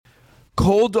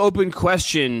Cold open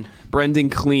question, Brendan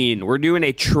Clean. We're doing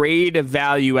a trade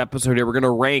value episode here. We're going to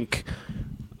rank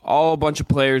a bunch of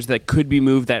players that could be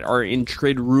moved that are in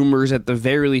trade rumors at the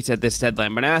very least at this deadline.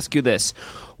 I'm going to ask you this.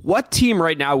 What team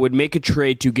right now would make a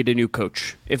trade to get a new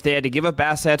coach? If they had to give up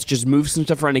assets, just move some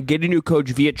stuff around and get a new coach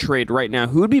via trade right now,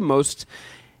 who would be most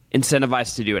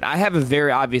incentivized to do it? I have a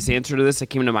very obvious answer to this that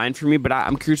came to mind for me, but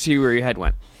I'm curious to see where your head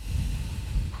went.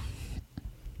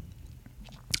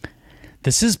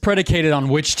 This is predicated on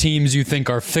which teams you think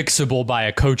are fixable by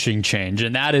a coaching change,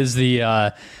 and that is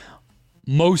the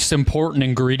most important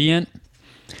ingredient.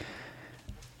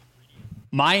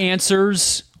 My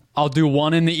answers, I'll do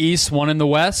one in the East, one in the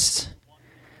West.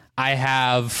 I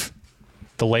have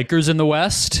the Lakers in the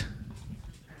West.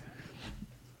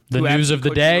 The news of the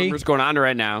day. What's going on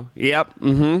right now? Yep.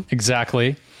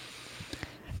 Exactly.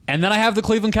 And then I have the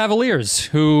Cleveland Cavaliers,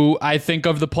 who I think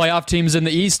of the playoff teams in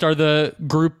the East are the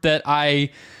group that I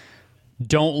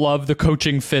don't love the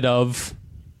coaching fit of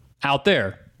out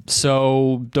there.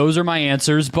 So those are my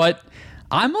answers. But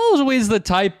I'm always the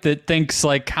type that thinks,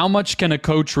 like, how much can a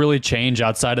coach really change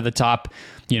outside of the top,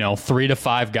 3 to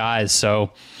 5 guys?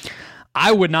 So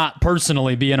I would not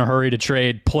personally be in a hurry to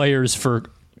trade players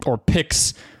or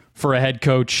picks for a head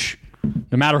coach,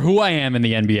 no matter who I am in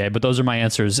the NBA. But those are my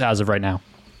answers as of right now.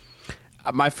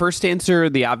 My first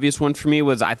answer, the obvious one for me,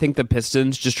 was I think the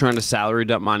Pistons just trying to salary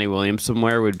dump Monty Williams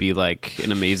somewhere would be like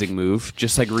an amazing move.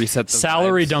 Just like reset the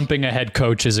salary vibes. Dumping a head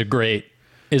coach is a great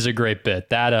bit.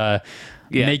 That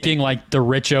making like the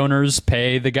rich owners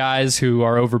pay the guys who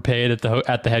are overpaid at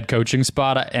the head coaching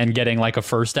spot and getting like a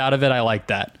first out of it. I like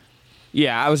that.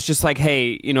 Yeah, I was just like,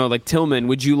 hey, like Tillman,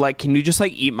 can you just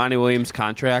like eat Monty Williams'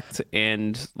 contract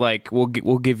and like we'll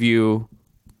give you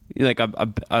like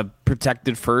a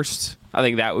protected first. I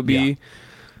think that would be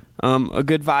a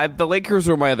good vibe. The Lakers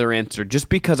were my other answer, just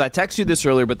because I texted you this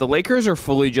earlier, but the Lakers are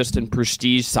fully just in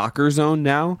prestige soccer zone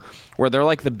now, where they're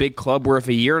like the big club where if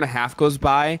a year and a half goes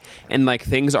by and like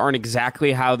things aren't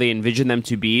exactly how they envision them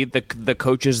to be, the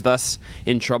coach is thus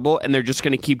in trouble, and they're just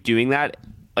going to keep doing that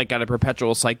like on a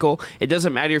perpetual cycle. It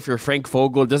doesn't matter if you're Frank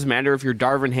Vogel. It doesn't matter if you're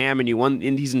Darvin Ham and you won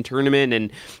Indies in tournament and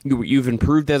you've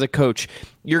improved as a coach.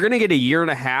 You're going to get a year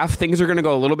and a half. Things are going to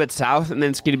go a little bit south, and then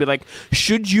it's going to be like,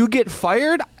 should you get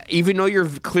fired even though you're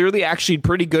clearly actually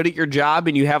pretty good at your job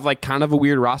and you have like kind of a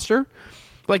weird roster?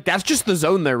 Like, that's just the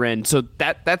zone they're in. So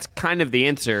that's kind of the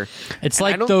answer. It's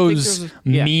like those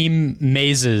meme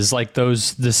mazes, like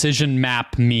those decision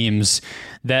map memes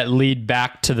that lead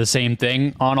back to the same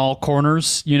thing on all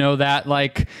corners. That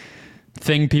like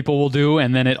thing people will do,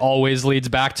 and then it always leads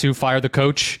back to fire the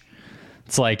coach.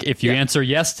 It's like, if you answer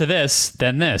yes to this,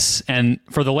 then this. And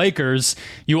for the Lakers,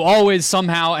 you always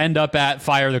somehow end up at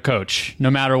fire the coach, no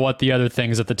matter what the other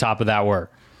things at the top of that were.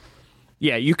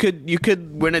 Yeah, you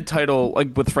could win a title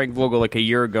like with Frank Vogel like a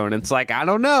year ago, and it's like, I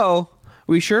don't know.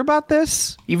 We sure about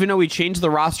this? Even though we changed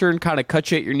the roster and kind of cut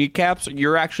you at your kneecaps,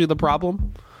 you're actually the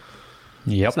problem?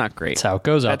 Yep. It's not great. That's how it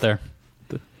goes out there.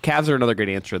 The Cavs are another good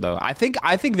answer, though. I think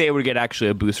they would get actually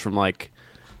a boost from like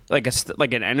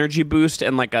an energy boost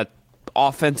and like a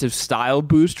offensive style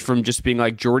boost from just being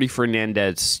like, Jordi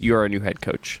Fernandez, you're our new head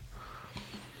coach.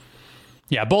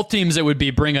 Yeah, both teams, it would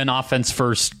be bring an offense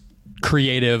first,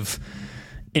 creative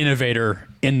innovator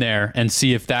in there and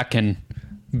see if that can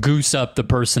goose up the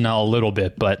personnel a little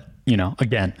bit. But,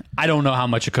 again, I don't know how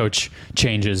much a coach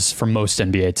changes for most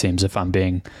NBA teams, if I'm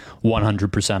being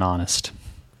 100% honest.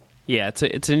 Yeah, it's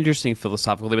an interesting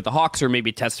philosophical debate. The Hawks are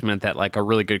maybe testament that like a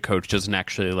really good coach doesn't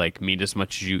actually like mean as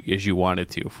much as you want it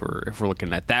to if we're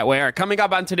looking at it that way. All right, coming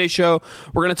up on today's show,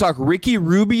 we're going to talk Ricky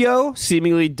Rubio,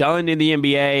 seemingly done in the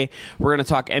NBA. We're going to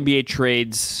talk NBA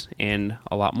trades and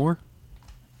a lot more.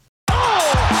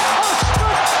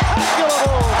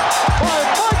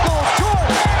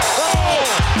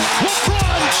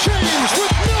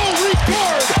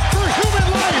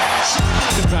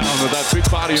 With that big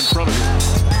body in front of him.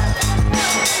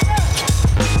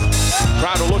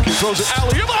 Crowder looking, throws it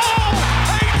alley. Oh!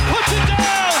 He puts it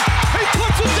down! He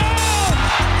puts it down!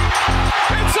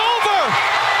 It's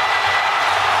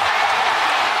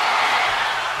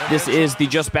over! This is the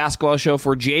Just Basketball Show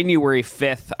for January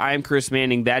 5th. I'm Chris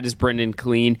Manning. That is Brendan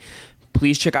Clean.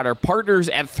 Please check out our partners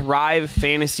at Thrive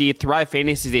Fantasy. Thrive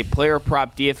Fantasy is a player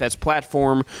prop DFS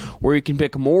platform where you can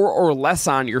pick more or less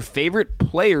on your favorite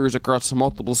players across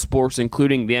multiple sports,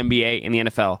 including the NBA and the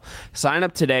NFL. Sign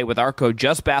up today with our code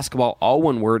JustBasketball, all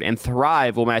one word, and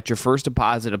Thrive will match your first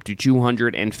deposit up to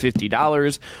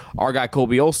 $250. Our guy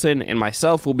Colby Olson and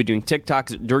myself will be doing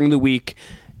TikToks during the week,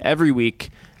 every week.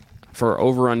 for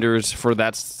over-unders for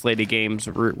that slate of games.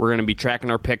 We're going to be tracking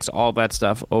our picks, all that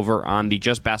stuff, over on the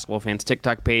Just Basketball Fans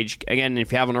TikTok page. Again,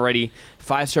 if you haven't already,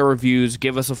 5-star reviews,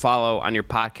 give us a follow on your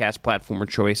podcast platform of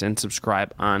choice, and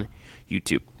subscribe on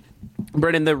YouTube.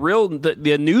 Brendan,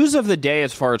 the news of the day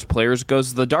as far as players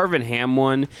goes, the Darvin Ham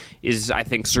one is, I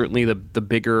think, certainly the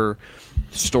bigger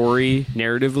story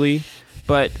narratively.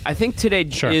 But I think today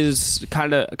is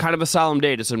kind of a solemn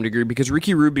day to some degree, because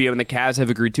Ricky Rubio and the Cavs have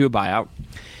agreed to a buyout.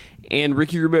 And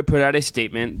Ricky Rubio put out a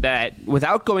statement that,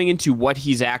 without going into what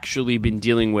he's actually been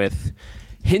dealing with,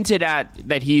 hinted at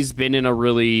that he's been in a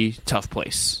really tough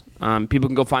place. People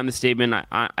can go find the statement,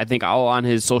 I think, all on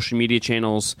his social media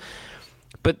channels.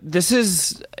 But this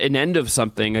is an end of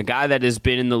something. A guy that has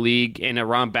been in the league and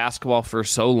around basketball for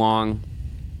so long,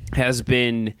 has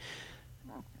been,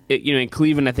 in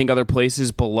Cleveland, I think other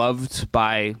places, beloved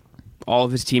by all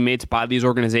of his teammates, by these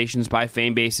organizations, by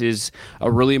fan bases, a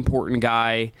really important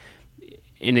guy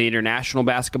in the international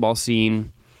basketball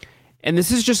scene. And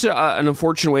this is just an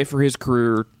unfortunate way for his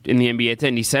career in the NBA to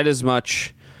end. He said as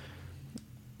much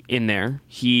in there.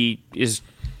 He's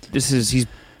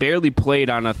barely played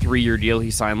on a 3-year deal he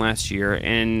signed last year,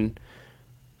 and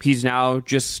he's now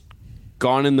just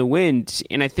gone in the wind.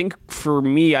 And I think for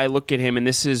me, I look at him, and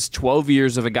this is 12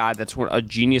 years of a guy that's a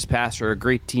genius passer, a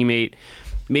great teammate,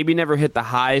 maybe never hit the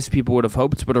highs people would have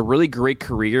hoped, but a really great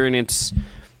career. And it's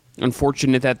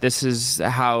unfortunate that this is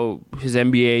how his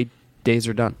NBA days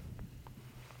are done.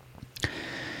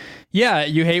 Yeah,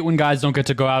 you hate when guys don't get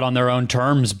to go out on their own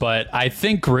terms, but I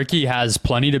think Ricky has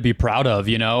plenty to be proud of.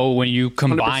 When you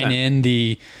combine 100%. in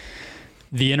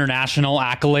the international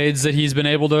accolades that he's been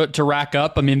able to rack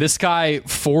up. I mean, this guy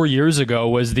 4 years ago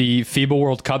was the FIBA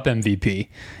World Cup MVP.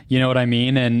 You know what I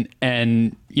mean?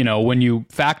 And when you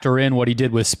factor in what he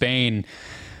did with Spain,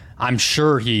 I'm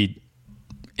sure he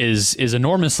is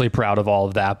enormously proud of all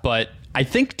of that. But I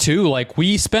think too,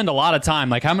 we spend a lot of time,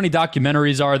 how many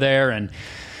documentaries are there and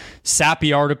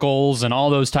sappy articles and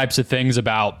all those types of things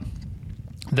about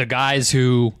the guys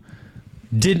who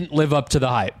didn't live up to the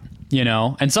hype,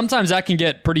 and sometimes that can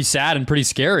get pretty sad and pretty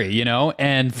scary,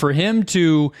 and for him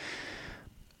to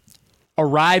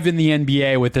arrive in the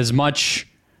NBA with as much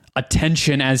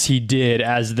attention as he did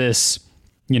as this,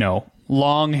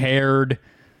 long-haired,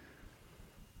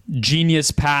 genius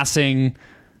passing,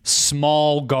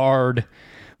 small guard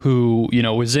who,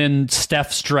 was in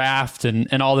Steph's draft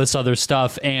and all this other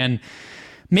stuff, and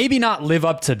maybe not live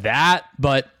up to that,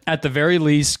 but at the very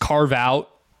least carve out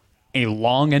a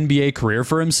long NBA career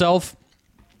for himself.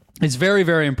 It's very,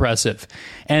 very impressive.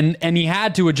 And he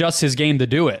had to adjust his game to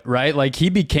do it, right?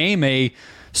 He became a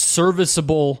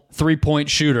serviceable three-point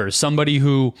shooter, somebody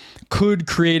who could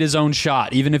create his own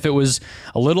shot, even if it was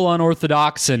a little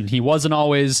unorthodox and he wasn't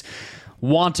always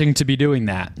wanting to be doing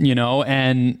that,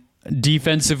 and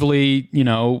defensively,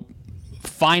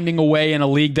 finding a way in a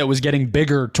league that was getting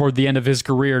bigger toward the end of his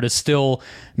career to still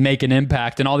make an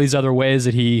impact, and all these other ways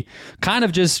that he kind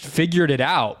of just figured it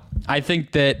out. I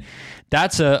think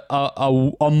that's a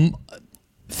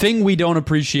thing we don't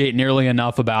appreciate nearly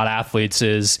enough about athletes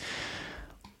is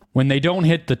when they don't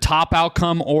hit the top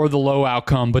outcome or the low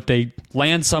outcome, but they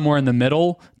land somewhere in the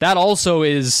middle. That also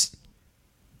is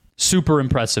super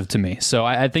impressive to me. So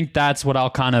I think that's what I'll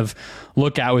kind of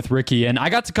look at with Ricky. And I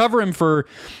got to cover him for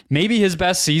maybe his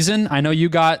best season. I know you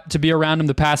got to be around him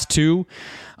the past two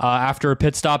after a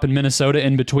pit stop in Minnesota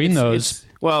in between those.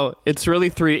 It's really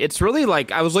three. It's really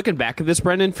I was looking back at this,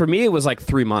 Brendan. For me, it was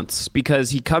 3 months,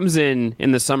 because he comes in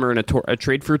the summer in a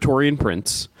trade for Taurean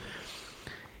Prince,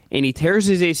 and he tears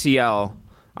his ACL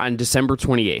on December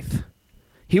 28th.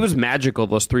 He was magical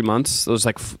those 3 months, those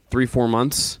 3-4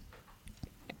 months.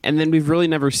 And then we've really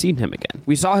never seen him again.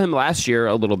 We saw him last year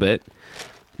a little bit,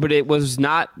 but it was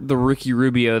not the Ricky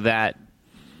Rubio that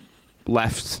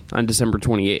left on December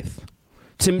 28th.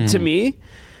 To me,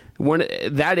 when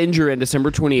that injury on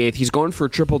December 28th, he's going for a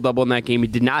triple-double in that game. He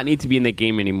did not need to be in that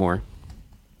game anymore,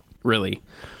 really.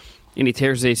 And he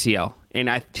tears his ACL.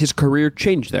 And his career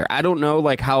changed there. I don't know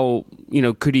how,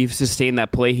 could he sustain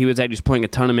that play he was at. He was playing a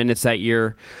ton of minutes that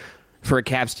year for a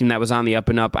Cavs team that was on the up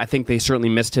and up. I think they certainly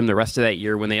missed him the rest of that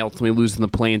year when they ultimately lose in the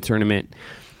play-in tournament.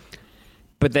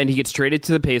 But then he gets traded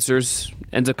to the Pacers,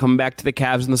 ends up coming back to the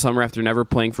Cavs in the summer after never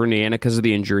playing for Indiana because of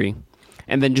the injury,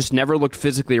 and then just never looked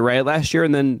physically right last year,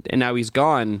 and now he's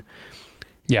gone.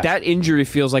 Yeah. That injury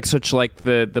feels like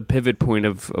the pivot point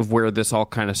of where this all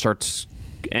kind of starts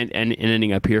and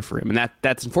ending up here for him. And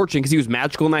that's unfortunate, because he was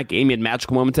magical in that game. He had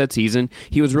magical moments that season.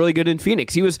 He was really good in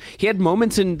Phoenix. He had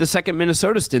moments in the second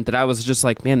Minnesota stint that I was just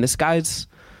man, this guy's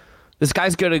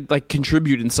going to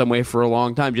contribute in some way for a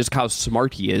long time, just how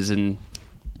smart he is, and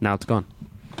now it's gone.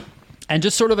 And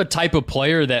just sort of a type of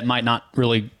player that might not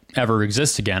really ever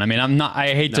exist again. I mean,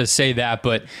 I hate to say that,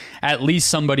 but at least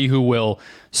somebody who will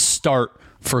start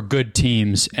for good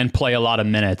teams and play a lot of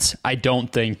minutes. I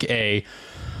don't think a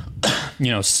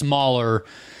smaller,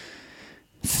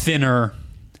 thinner,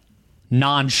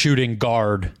 non-shooting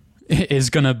guard is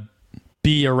going to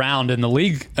be around in the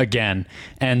league again.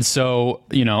 And so,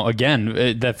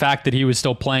 again, the fact that he was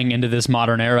still playing into this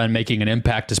modern era and making an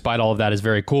impact despite all of that is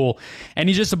very cool. And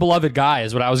he's just a beloved guy,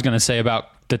 is what I was going to say about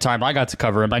the time I got to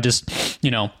cover him. I just,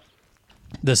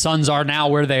 the Suns are now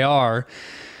where they are.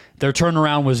 Their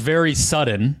turnaround was very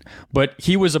sudden, but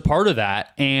he was a part of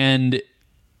that. And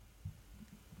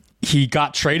he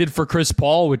got traded for Chris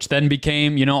Paul, which then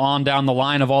became, on down the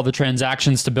line of all the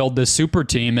transactions to build this super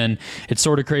team. And it's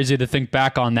sort of crazy to think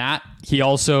back on that. He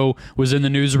also was in the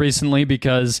news recently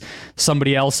because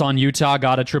somebody else on Utah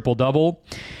got a triple-double.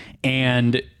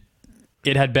 And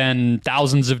it had been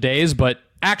thousands of days, but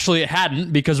actually it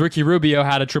hadn't, because Ricky Rubio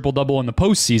had a triple-double in the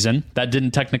postseason. That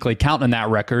didn't technically count in that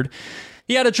record.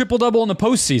 He had a triple-double in the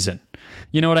postseason.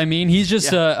 You know what I mean? He's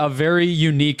just a very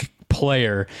unique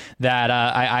player that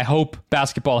I hope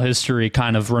basketball history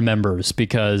kind of remembers,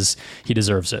 because he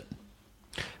deserves it.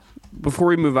 Before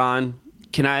we move on,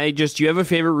 do you have a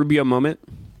favorite Rubio moment?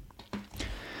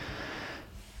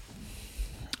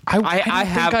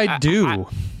 I do.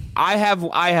 I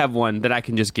have one that I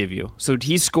can just give you. So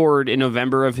he scored in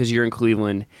November of his year in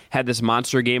Cleveland, had this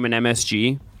monster game in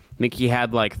MSG. I think he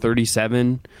had like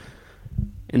 37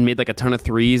 and made like a ton of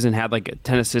threes and had like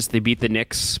 10 assists. They beat the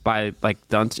Knicks by like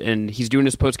dunks, and he's doing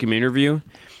his post-game interview,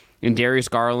 and Darius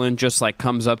Garland just like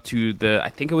comes up to I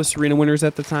think it was Serena Winters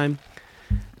at the time.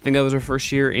 I think that was her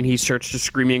first year, and he starts just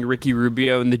screaming Ricky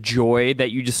Rubio, and the joy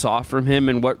that you just saw from him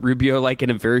and what Rubio, like in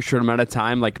a very short amount of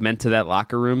time, like meant to that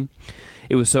locker room.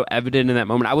 It was so evident in that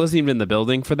moment. I wasn't even in the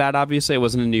building for that, obviously. I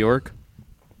wasn't in New York.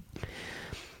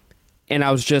 And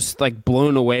I was just like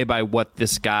blown away by what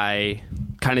this guy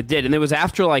kind of did. And it was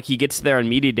after like he gets there on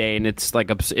media day, and it's like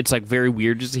very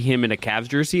weird to see him in a Cavs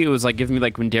jersey. It was like giving me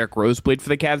like when Derrick Rose played for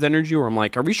the Cavs energy, where I'm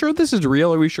like, are we sure this is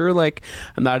real? Are we sure like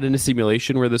I'm not in a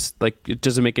simulation where this like it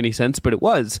doesn't make any sense? But it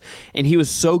was. And he was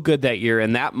so good that year.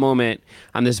 And that moment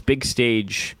on this big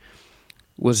stage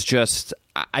was just,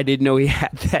 I didn't know he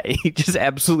had that. He just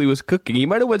absolutely was cooking. He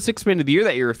might have won Sixth Man of the Year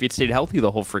that year if he'd stayed healthy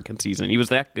the whole freaking season. He was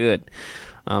that good.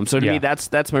 So to me,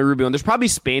 that's my Rubio. And there's probably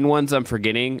Spain ones I'm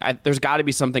forgetting. There's got to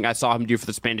be something I saw him do for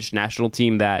the Spanish national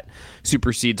team that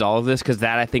supersedes all of this, because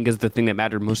that I think is the thing that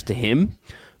mattered most to him.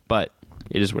 But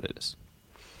it is what it is.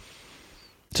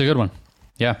 It's a good one.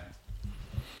 Yeah.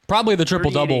 Probably the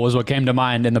triple-double was what came to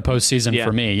mind in the postseason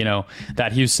for me.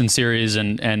 That Houston series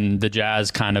and the Jazz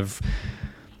kind of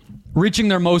reaching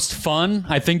their most fun.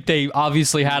 I think they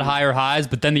obviously had higher highs,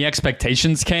 but then the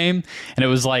expectations came, and it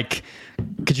was like,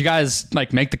 could you guys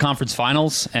like make the conference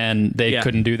finals? And they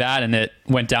couldn't do that, and it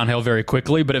went downhill very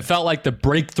quickly. But it felt like the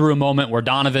breakthrough moment where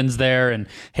Donovan's there and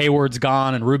Hayward's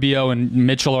gone and Rubio and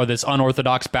Mitchell are this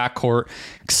unorthodox backcourt,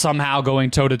 somehow going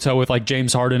toe to toe with like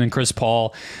James Harden and Chris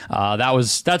Paul.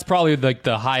 That's probably like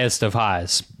the highest of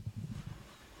highs.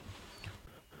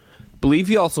 Believe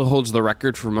he also holds the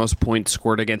record for most points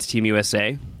scored against Team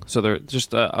USA. So they're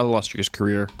just a illustrious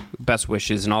career. Best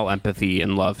wishes and all empathy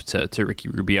and love to Ricky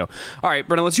Rubio. All right,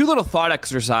 Brennan, let's do a little thought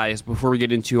exercise before we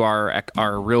get into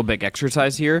our real big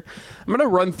exercise here. I'm going to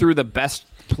run through the best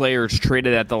players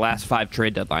traded at the last 5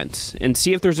 trade deadlines and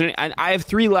see if there's any. I have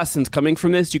 3 lessons coming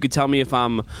from this. You could tell me if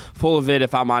I'm full of it,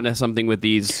 if I'm onto something with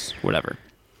these, whatever.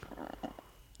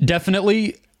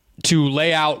 Definitely. To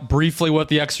lay out briefly what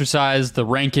the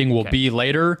ranking will be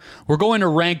later, we're going to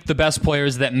rank the best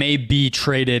players that may be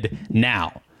traded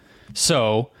now.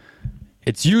 So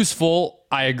it's useful,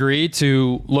 I agree,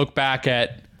 to look back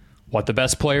at what the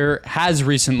best player has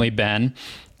recently been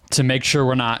to make sure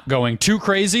we're not going too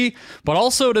crazy, but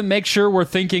also to make sure we're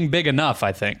thinking big enough,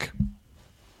 I think.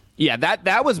 Yeah,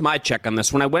 that was my check on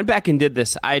this. When I went back and did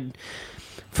this, I'd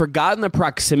forgotten the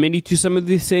proximity to some of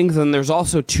these things, and there's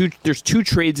also two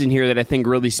trades in here that I think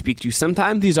really speak to.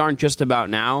 Sometimes these aren't just about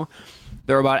now;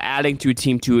 they're about adding to a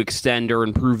team to extend or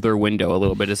improve their window a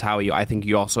little bit. Is how I think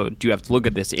you also do have to look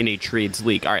at this in a trades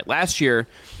league. All right, last year,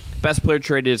 best player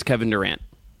traded is Kevin Durant.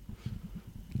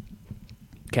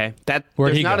 Okay,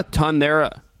 there's not a ton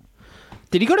there.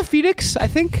 Did he go to Phoenix? I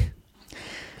think.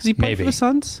 Does he play for the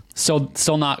Suns?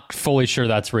 Still not fully sure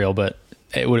that's real, but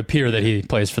it would appear that he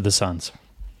plays for the Suns.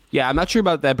 Yeah, I'm not sure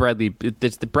about that Bradley.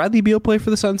 Does the Bradley Beal play for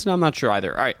the Suns? No, I'm not sure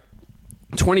either. All right,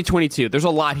 2022. There's a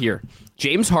lot here.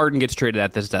 James Harden gets traded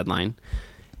at this deadline.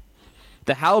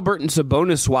 The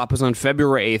Halliburton-Sabonis swap was on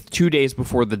February 8th, 2 days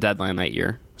before the deadline that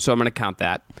year. So I'm going to count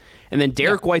that. And then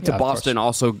Derek White to of Boston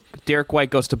course. also. Derek White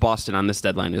goes to Boston on this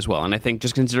deadline as well. And I think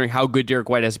just considering how good Derek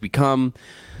White has become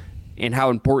and how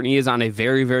important he is on a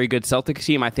very, very good Celtics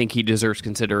team, I think he deserves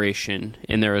consideration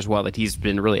in there as well, that he's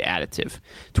been really additive.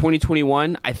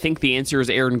 2021, I think the answer is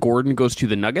Aaron Gordon goes to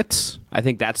the Nuggets. I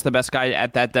think that's the best guy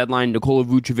at that deadline. Nikola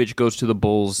Vucevic goes to the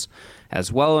Bulls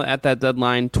as well at that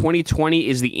deadline. 2020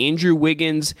 is the Andrew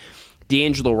Wiggins,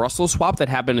 D'Angelo Russell swap that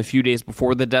happened a few days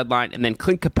before the deadline, and then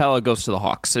Clint Capella goes to the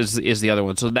Hawks is the other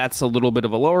one. So that's a little bit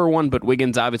of a lower one, but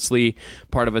Wiggins obviously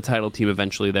part of a title team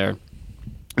eventually there.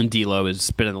 And D'Lo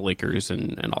has been in the Lakers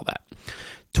and all that.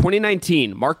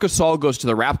 2019, Marc Gasol goes to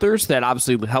the Raptors. That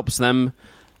obviously helps them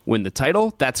win the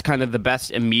title. That's kind of the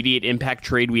best immediate impact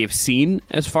trade we have seen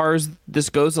as far as this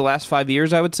goes the last 5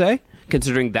 years, I would say,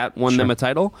 considering that won them a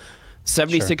title.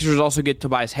 76ers also get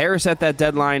Tobias Harris at that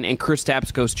deadline, and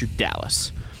Kristaps goes to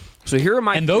Dallas. So here are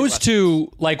my And those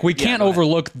two, like, we can't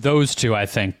overlook those two, I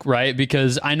think, right?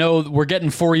 Because I know we're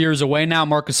getting 4 years away now.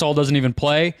 Marc Gasol doesn't even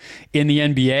play in the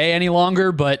NBA any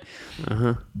longer, but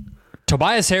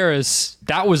Tobias Harris,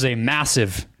 that was a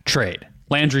massive trade.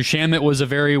 Landry Shamet was a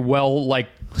very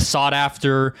sought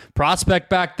after prospect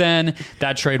back then.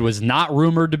 That trade was not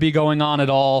rumored to be going on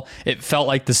at all. It felt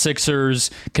like the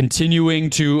Sixers continuing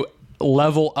to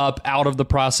level up out of the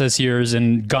process years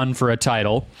and gun for a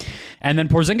title. And then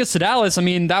Porzingis to Dallas, I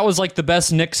mean, that was like the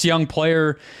best Knicks young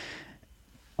player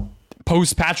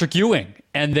post Patrick Ewing.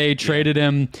 And they traded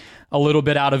him a little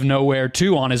bit out of nowhere,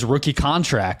 too, on his rookie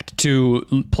contract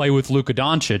to play with Luka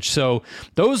Doncic. So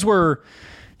those were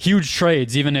huge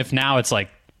trades, even if now it's like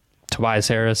Tobias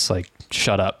Harris, like,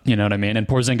 shut up. You know what I mean? And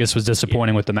Porzingis was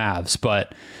disappointing with the Mavs.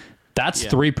 But that's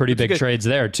three pretty big trades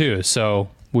there, too. So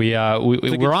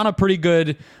we're on a pretty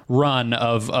good run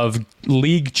of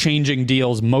league-changing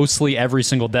deals, mostly every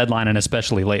single deadline, and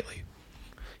especially lately.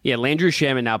 Yeah, Landry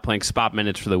Shamet now playing spot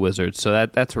minutes for the Wizards, so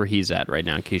that's where he's at right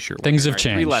now. In case you're wondering. Things have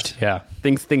changed. Yeah,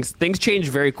 things change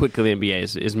very quickly in the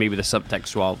NBA. Is maybe the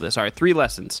subtext to all of this. All right, 3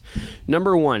 lessons.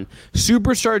 Number 1,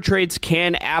 superstar trades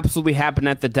can absolutely happen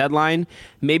at the deadline.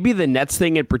 Maybe the Nets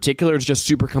thing in particular is just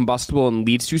super combustible and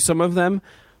leads to some of them.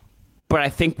 But I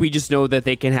think we just know that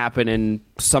they can happen in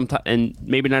and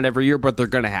maybe not every year, but they're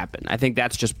going to happen. I think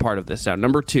that's just part of this now.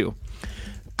 Number 2,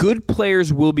 good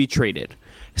players will be traded.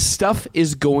 Stuff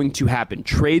is going to happen.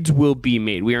 Trades will be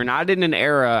made. We are not in an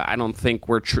era, I don't think,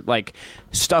 where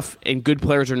stuff and good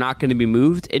players are not going to be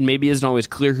moved. It maybe isn't always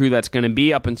clear who that's going to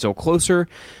be up until closer.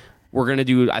 We're going to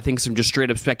do, I think, some just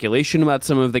straight up speculation about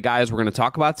some of the guys we're going to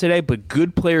talk about today, but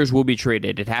good players will be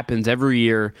traded. It happens every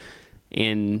year,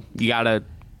 and you got to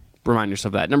remind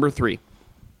yourself of that. Number 3,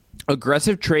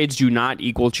 aggressive trades do not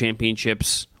equal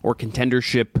championships or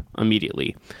contendership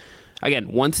immediately.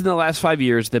 Again, once in the last 5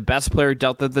 years, the best player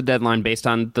dealt at the deadline based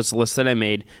on this list that I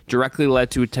made directly led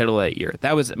to a title that year.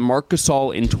 That was Marc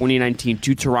Gasol in 2019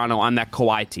 to Toronto on that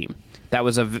Kawhi team. That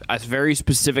was a very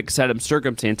specific set of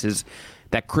circumstances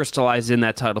that crystallized in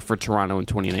that title for Toronto in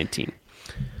 2019.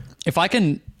 If I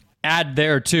can add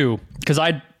there, too, because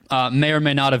I may or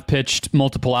may not have pitched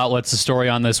multiple outlets a story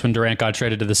on this when Durant got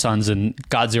traded to the Suns and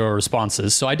got 0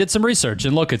 responses. So I did some research,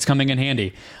 and look, it's coming in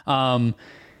handy.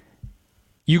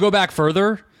 You go back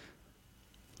further,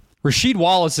 Rasheed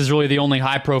Wallace is really the only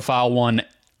high-profile one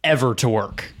ever to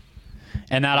work.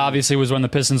 And that obviously was when the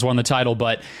Pistons won the title.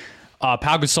 But Pau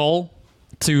Gasol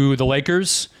to the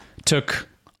Lakers took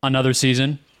another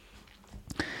season.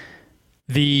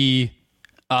 The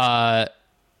Clyde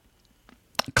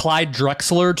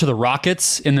Drexler to the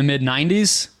Rockets in the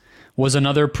mid-90s was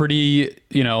another pretty,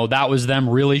 that was them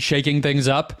really shaking things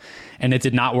up, and it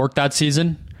did not work that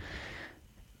season.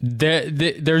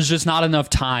 There's just not enough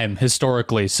time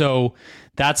historically. So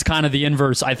that's kind of the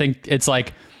inverse. I think it's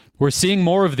like we're seeing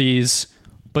more of these,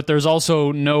 but there's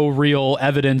also no real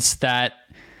evidence that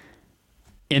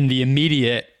in the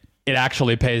immediate it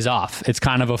actually pays off. It's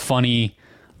kind of a funny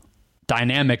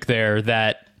dynamic there,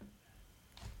 that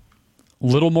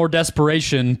little more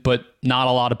desperation, but not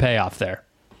a lot of payoff there.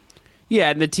 Yeah,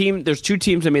 and there's 2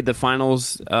 teams that made the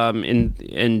finals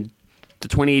in the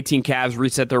 2018 Cavs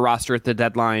reset their roster at the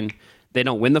deadline. They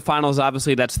don't win the finals,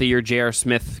 obviously. That's the year J.R.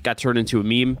 Smith got turned into a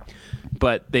meme.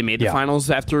 But they made the finals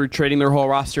after trading their whole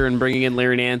roster and bringing in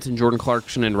Larry Nance and Jordan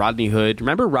Clarkson and Rodney Hood.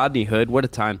 Remember Rodney Hood? What a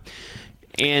time.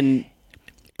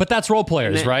 But that's role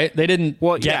players, right? They didn't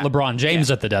get LeBron James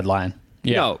at the deadline.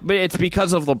 Yeah. No, but it's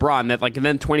because of LeBron that, and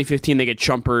then 2015 they get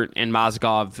Shumpert and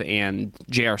Mozgov and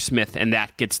J.R. Smith, and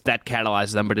that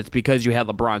catalyzes them. But it's because you had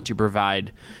LeBron to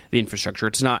provide the infrastructure.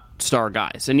 It's not star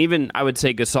guys. And even I would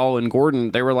say Gasol and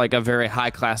Gordon, they were like a very high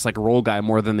class role guy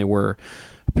more than they were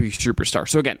superstar.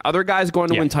 So again, other guys going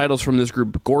to win titles from this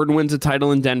group. Gordon wins a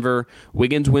title in Denver.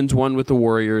 Wiggins wins one with the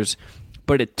Warriors.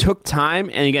 But it took time.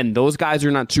 And again, those guys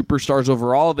are not superstars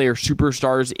overall. They are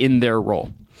superstars in their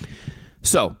role.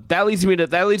 So that leads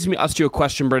me us to a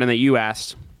question, Brennan, that you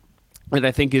asked that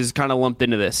I think is kind of lumped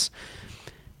into this.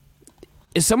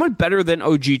 Is someone better than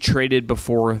OG traded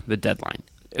before the deadline?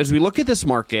 As we look at this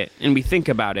market and we think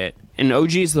about it, and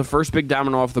OG is the first big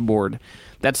domino off the board.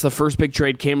 That's the first big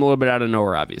trade, came a little bit out of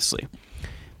nowhere, obviously.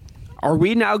 Are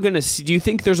we now going to see, do you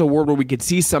think there's a world where we could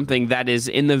see something that is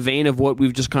in the vein of what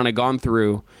we've just kind of gone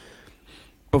through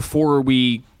before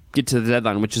we get to the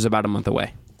deadline, which is about a month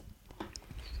away?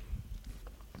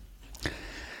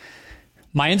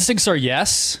 My instincts are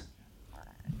yes.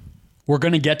 We're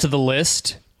going to get to the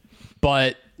list,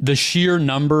 but the sheer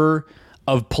number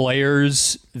of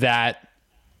players that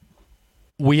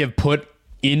we have put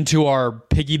into our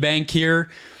piggy bank here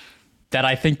that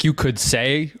I think you could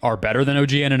say are better than OG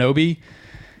Anunoby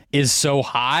is so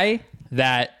high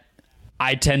that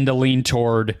I tend to lean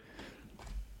toward,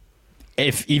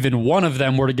 if even one of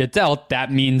them were to get dealt,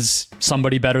 that means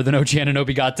somebody better than OG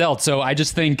Anunoby got dealt. So I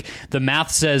just think the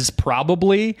math says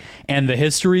probably and the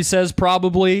history says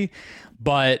probably,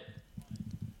 but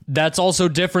that's also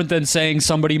different than saying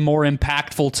somebody more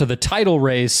impactful to the title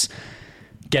race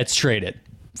gets traded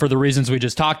for the reasons we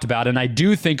just talked about. And I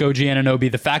do think OG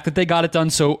Anunoby, the fact that they got it done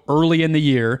so early in the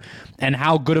year and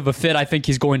how good of a fit I think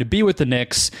he's going to be with the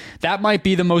Knicks, that might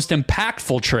be the most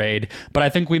impactful trade, but I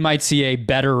think we might see a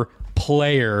better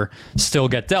player still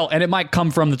get dealt. And it might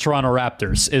come from the Toronto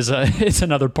Raptors is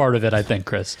another part of it, I think,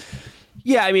 Chris.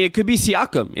 Yeah, I mean, it could be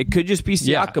Siakam. It could just be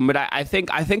Siakam, but I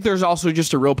think there's also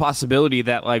just a real possibility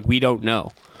that, like, we don't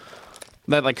know.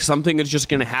 That, like, something is just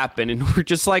going to happen, and we're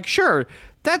just like, sure,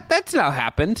 that's now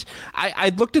happened. I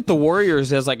looked at the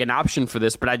Warriors as, like, an option for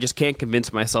this, but I just can't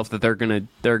convince myself that they're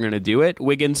gonna do it.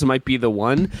 Wiggins might be the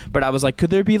one, but I was like, could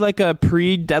there be, like, a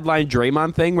pre-deadline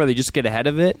Draymond thing where they just get ahead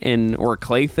of it, or a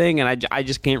Clay thing, and I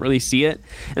just can't really see it.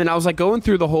 And I was, like, going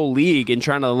through the whole league and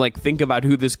trying to, like, think about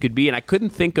who this could be, and I couldn't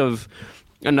think of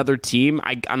another team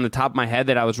on the top of my head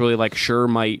that I was really, like, sure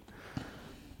might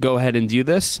go ahead and do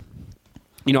this.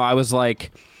 You know, I was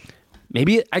like,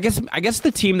 maybe I guess the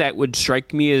team that would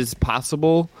strike me as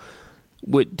possible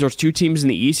there's two teams in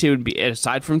the East. It would be,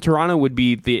 aside from Toronto, would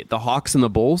be the Hawks and the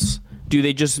Bulls.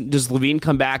 Does Levine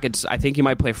come back? I think he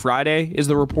might play Friday, is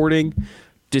the reporting.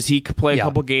 Does he play a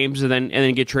couple games and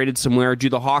then get traded somewhere? Do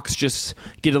the Hawks just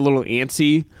get a little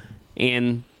antsy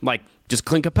and, like, does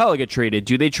Clint Capella get traded?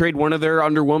 Do they trade one of their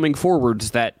underwhelming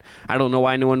forwards that I don't know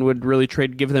why no one would really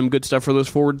give them good stuff for those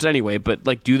forwards anyway, but,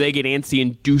 like, do they get antsy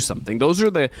and do something? Those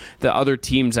are the other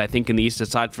teams, I think, in the East,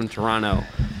 aside from Toronto,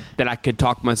 that I could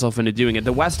talk myself into doing it.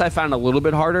 The West I found a little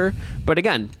bit harder, but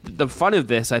again, the fun of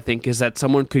this, I think, is that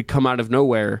someone could come out of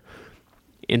nowhere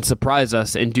and surprise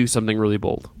us and do something really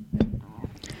bold.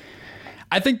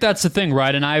 I think that's the thing,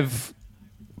 right? And I've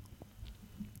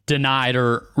denied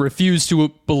or refused to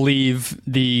believe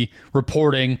the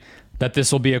reporting that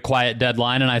this will be a quiet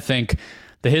deadline. And I think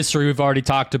the history we've already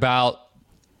talked about,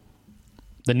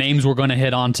 the names we're going to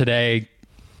hit on today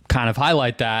kind of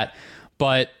highlight that.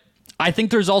 But I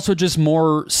think there's also just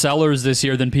more sellers this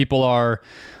year than people are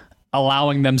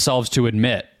allowing themselves to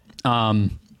admit.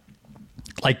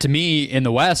 Like, to me, in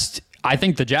the West, I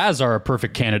think the Jazz are a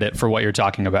perfect candidate for what you're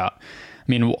talking about. I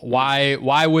mean,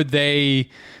 why would they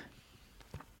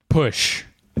push?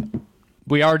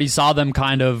 We already saw them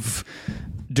kind of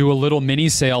do a little mini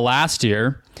sale last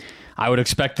year. I would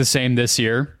expect the same this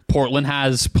year. Portland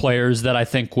has players that I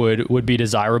think would be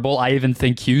desirable. I even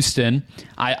think Houston.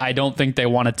 I don't think they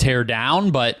want to tear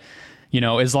down, but, you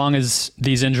know, as long as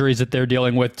these injuries that they're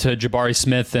dealing with to Jabari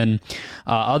Smith and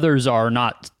others are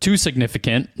not too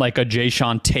significant, like a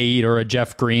Jayshawn Tate or a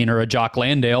Jeff Green or a Jock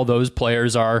Landale, those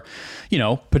players are, you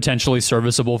know, potentially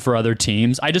serviceable for other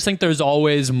teams. I just think there's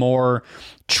always more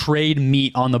trade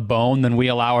meat on the bone than we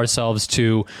allow ourselves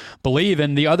to believe.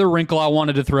 And the other wrinkle I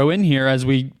wanted to throw in here as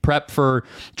we prep for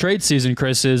trade season,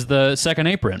 Chris, is the second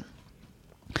apron.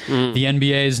 The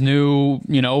NBA's new,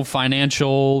 you know,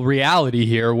 financial reality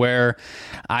here, where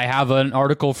I have an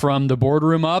article from the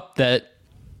boardroom up that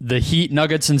the Heat,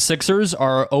 Nuggets, and Sixers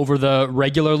are over the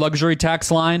regular luxury tax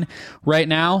line right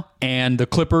now, and the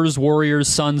Clippers, Warriors,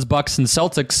 Suns, Bucks, and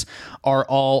Celtics are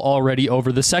all already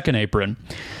over the second apron.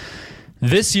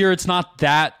 This year, it's not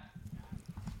that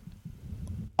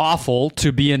awful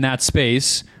to be in that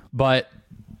space, but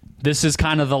this is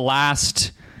kind of the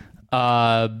last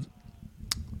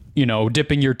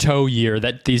dipping your toe year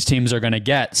that these teams are going to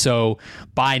get. So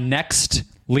by next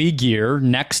league year,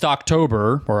 next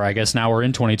October, or I guess now we're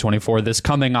in 2024, this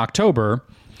coming October,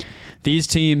 these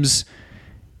teams,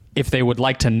 if they would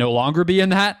like to no longer be in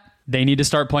that, they need to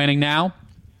start planning now.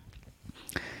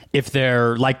 If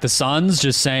they're like the Suns,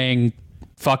 just saying,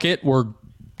 fuck it, we're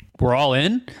all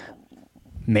in,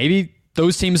 maybe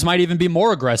those teams might even be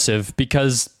more aggressive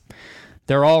because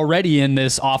they're already in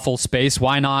this awful space.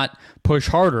 Why not push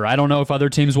harder? I don't know if other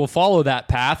teams will follow that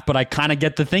path, but I kind of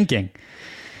get the thinking.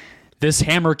 This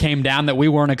hammer came down that we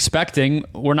weren't expecting.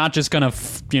 We're not just going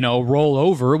to, roll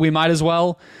over. We might as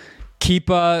well keep,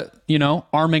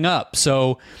 arming up.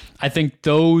 So I think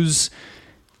those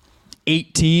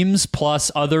 8 teams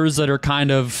plus others that are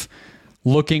kind of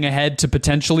looking ahead to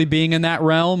potentially being in that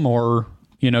realm or,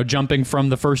 jumping from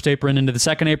the first apron into the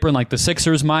second apron like the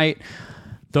Sixers might,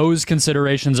 those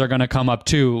considerations are going to come up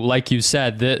too. Like you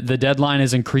said, the deadline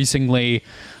is increasingly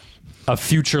a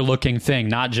future-looking thing,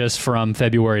 not just from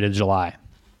February to July.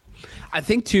 I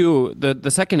think, too, the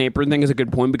second apron thing is a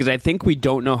good point because I think we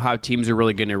don't know how teams are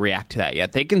really going to react to that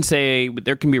yet. They can say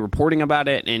there can be reporting about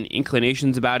it and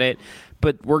inclinations about it,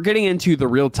 but we're getting into the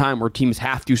real time where teams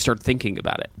have to start thinking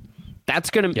about it. It's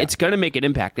going to make an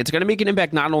impact. It's going to make an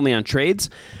impact not only on trades,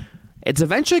 it's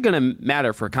eventually going to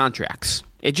matter for contracts.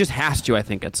 It just has to, I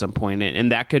think, at some point,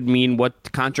 and that could mean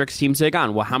what contracts teams take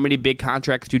on. Well, how many big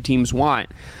contracts do teams want?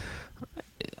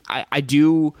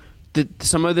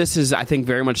 Some of this is, I think,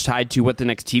 very much tied to what the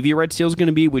next TV rights deal is going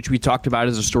to be, which we talked about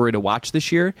as a story to watch this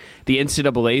year. The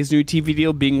NCAA's new TV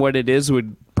deal being what it is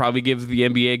would probably give the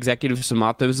NBA executives some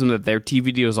optimism that their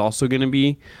TV deal is also going to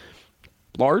be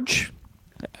large.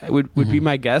 Would be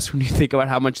my guess when you think about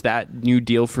how much that new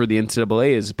deal for the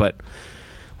NCAA is, but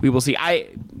we will see.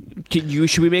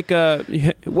 Should we make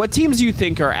what teams do you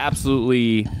think are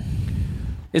absolutely?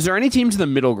 Is there any teams in the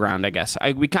middle ground? I guess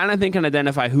we kind of think and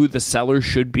identify who the sellers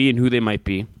should be and who they might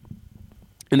be,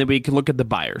 and then we can look at the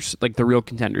buyers, like the real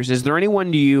contenders. Is there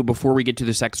anyone to you before we get to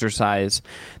this exercise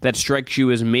that strikes you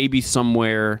as maybe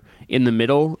somewhere in the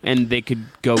middle, and they could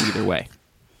go either way?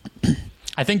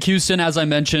 I think Houston, as I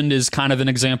mentioned, is kind of an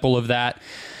example of that.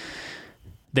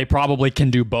 They probably can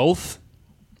do both.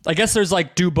 I guess there's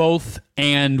do both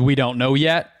and we don't know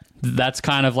yet. That's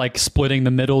kind of like splitting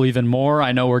the middle even more.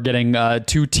 I know we're getting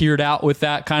too tiered out with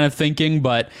that kind of thinking,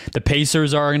 but the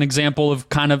Pacers are an example of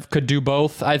kind of could do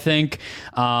both, I think.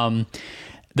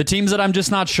 The teams that I'm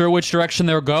just not sure which direction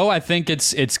they'll go, I think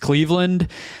it's Cleveland.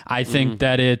 I think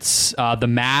that it's the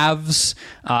Mavs.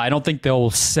 I don't think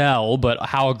they'll sell, but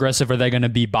how aggressive are they going to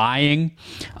be buying?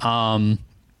 The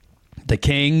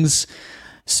Kings.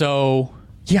 So,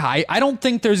 yeah, I don't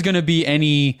think there's going to be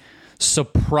any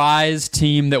surprise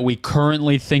team that we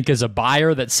currently think is a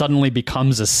buyer that suddenly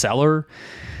becomes a seller.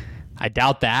 I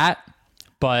doubt that.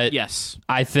 But yes,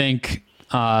 I think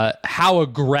how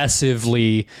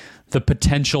aggressively the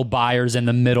potential buyers in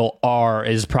the middle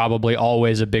is probably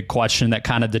always a big question that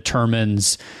kind of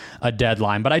determines a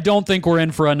deadline. But I don't think we're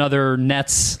in for another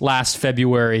Nets last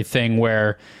February thing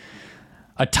where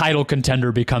a title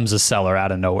contender becomes a seller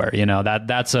out of nowhere.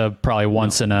 That's a probably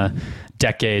once in a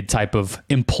decade type of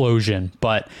implosion.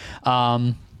 But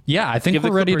I think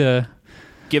we're ready to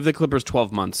give the Clippers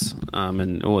 12 months,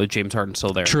 and James Harden's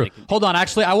still there. True. Hold on.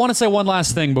 Actually, I want to say one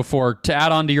last thing to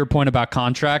add on to your point about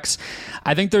contracts.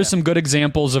 I think there's some good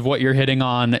examples of what you're hitting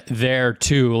on there,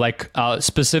 too. Like,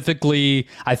 specifically,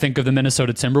 I think of the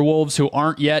Minnesota Timberwolves, who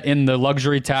aren't yet in the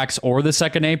luxury tax or the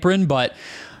second apron, but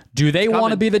do they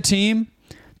want to be the team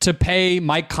to pay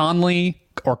Mike Conley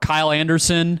or Kyle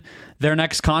Anderson their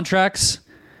next contracts?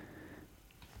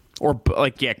 Or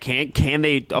can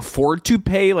they afford to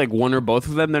pay one or both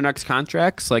of them their next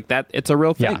contracts? Like that, it's a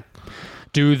real thing. Yeah.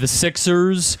 Do the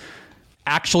Sixers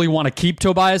actually want to keep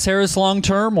Tobias Harris long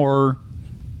term, or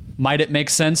might it make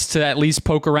sense to at least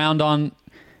poke around on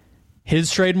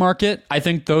his trade market? I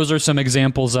think those are some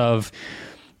examples of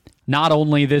not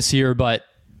only this year, but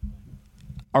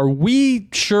are we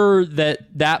sure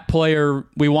that player,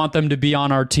 we want them to be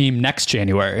on our team next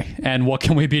January? And what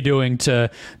can we be doing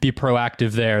to be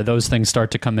proactive there? Those things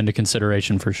start to come into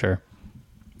consideration for sure.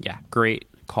 Yeah, great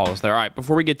calls there. All right,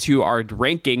 before we get to our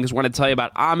rankings, I want to tell you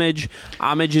about Homage.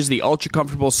 Homage is the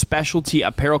ultra-comfortable specialty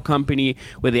apparel company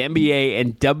with NBA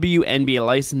and WNBA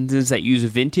licenses that use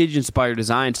vintage-inspired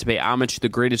designs to pay homage to the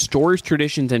greatest stories,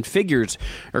 traditions, and figures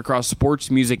across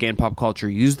sports, music, and pop culture.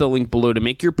 Use the link below to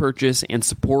make your purchase and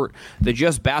support the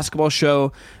Just Basketball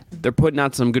Show. They're putting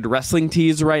out some good wrestling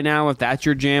tees right now. If that's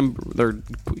your jam, they're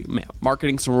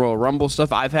marketing some Royal Rumble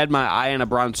stuff. I've had my eye on a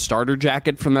Brown starter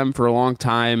jacket from them for a long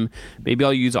time. Maybe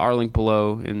I'll use our link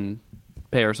below and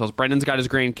pay ourselves. Brendan's got his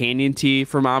Grand Canyon tee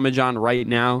from Homage on right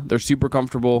now. They're super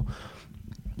comfortable.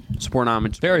 Support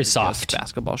Homage. Very soft.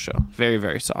 Basketball Show. Very,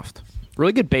 very soft.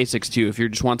 Really good basics too. If you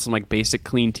just want some like basic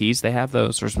clean tees, they have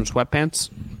those, or some sweatpants.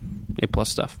 A+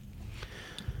 stuff.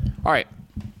 All right.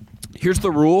 Here's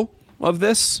the rule of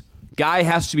this. Guy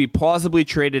has to be plausibly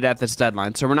traded at this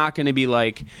deadline. So we're not going to be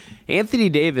like, Anthony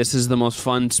Davis is the most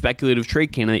fun speculative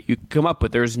trade candidate you can come up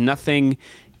with. There's nothing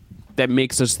that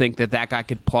makes us think that guy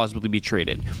could plausibly be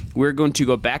traded. We're going to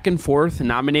go back and forth,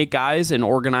 nominate guys, and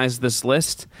organize this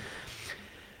list.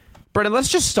 Brendan, let's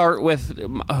just start with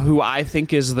who I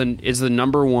think is the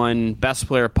number one best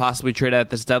player possibly traded at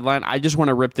this deadline. I just want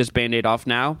to rip this Band-Aid off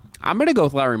now. I'm going to go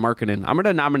with Lauri Markkanen. I'm going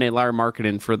to nominate Lauri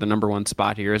Markkanen for the number one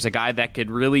spot here as a guy that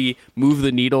could really move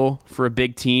the needle for a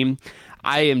big team.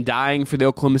 I am dying for the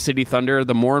Oklahoma City Thunder.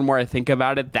 The more and more I think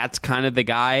about it, that's kind of the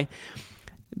guy.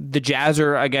 The Jazz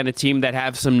are, again, a team that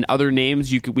have some other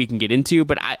names we can get into,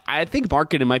 but I think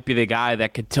Markkanen might be the guy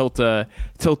that could tilt the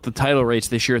title race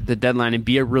this year at the deadline and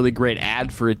be a really great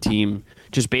ad for a team,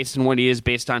 just based on what he is,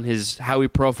 based on how he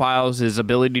profiles, his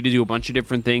ability to do a bunch of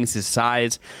different things, his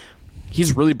size.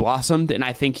 He's really blossomed, and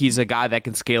I think he's a guy that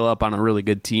can scale up on a really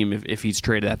good team if he's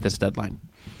traded at this deadline.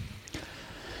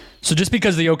 So just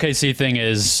because the OKC thing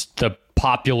is the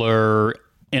popular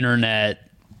internet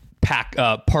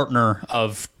partner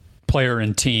of player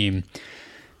and team,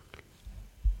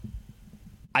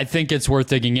 I think it's worth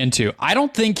digging into. I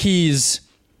don't think he's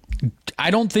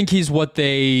what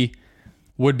they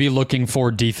would be looking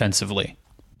for defensively.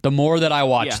 The more that I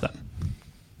watch them.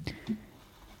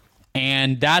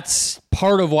 And that's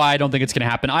part of why I don't think it's going to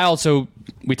happen.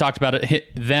 We talked about it,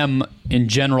 hit them in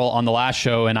general on the last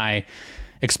show, and I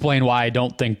explained why I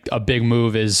don't think a big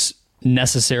move is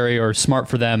necessary or smart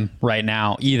for them right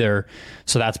now either.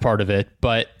 So that's part of it.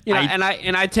 But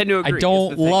I tend to agree. I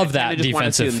don't love that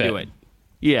defensive fit.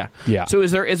 Yeah. So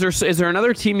is there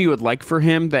another team you would like for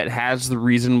him that has the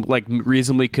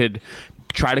reasonably could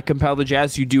try to compel the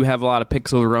Jazz? You do have a lot of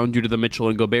picks of their own due to the Mitchell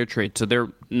and Gobert trade, so they're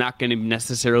not going to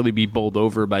necessarily be bowled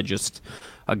over by just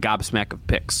a gobsmack of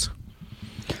picks.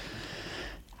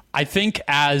 I think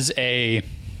as a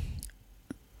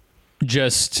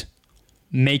just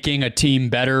making a team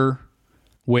better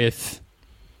with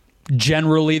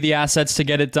generally the assets to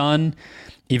get it done,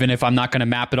 even if I'm not going to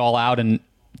map it all out and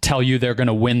tell you they're going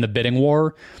to win the bidding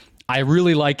war, I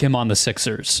really like him on the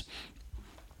Sixers.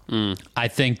 I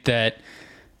think that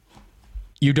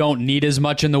you don't need as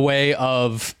much in the way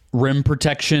of rim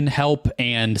protection help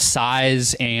and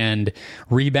size and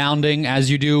rebounding as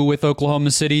you do with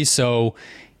Oklahoma City. So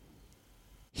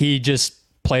he just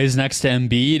plays next to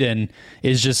Embiid and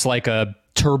is just like a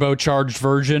turbocharged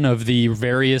version of the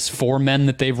various four men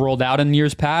that they've rolled out in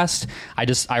years past.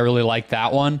 I really like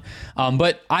that one.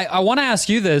 But I want to ask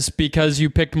you this because you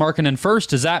picked Markkanen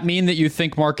first. Does that mean that you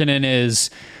think Markkanen is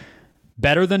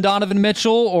better than Donovan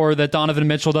Mitchell, or that Donovan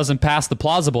Mitchell doesn't pass the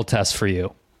plausible test for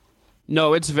you?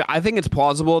 No, I think it's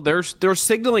plausible. They're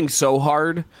signaling so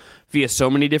hard via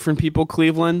so many different people,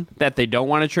 Cleveland, that they don't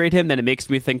want to trade him, that it makes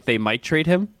me think they might trade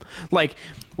him. Like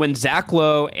when Zach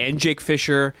Lowe and Jake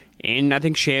Fisher and I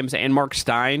think Shams and Mark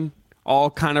Stein all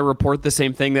kind of report the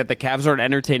same thing, that the Cavs aren't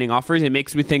entertaining offers, it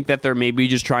makes me think that they're maybe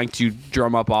just trying to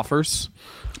drum up offers.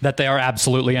 That they are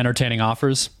absolutely entertaining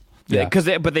offers. Yeah,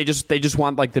 but they just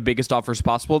want like the biggest offers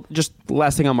possible. Just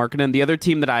last thing on Markkanen, the other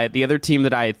team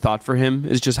that I thought for him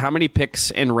is just how many picks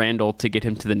and Randall to get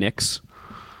him to the Knicks.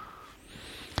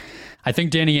 I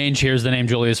think Danny Ainge hears the name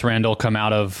Julius Randle come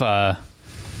out of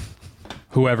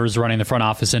whoever's running the front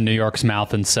office in New York's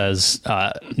mouth and says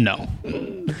no.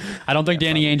 I don't think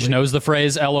Danny Ainge knows the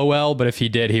phrase LOL, but if he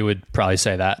did, he would probably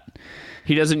say that.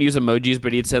 He doesn't use emojis,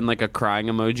 but he'd send like a crying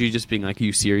emoji, just being like,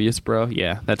 "You serious, bro?"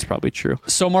 Yeah, that's probably true.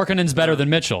 So Markkanen's better than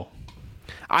Mitchell.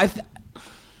 I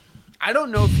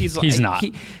don't know if he's not.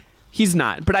 He's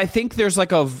not, but I think there's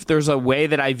a way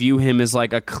that I view him as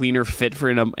like a cleaner fit for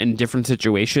in different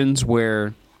situations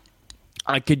where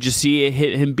I could just see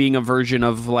him being a version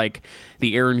of like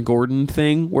the Aaron Gordon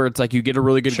thing, where it's like you get a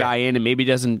really good guy in and maybe it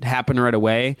doesn't happen right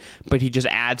away, but he just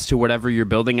adds to whatever you're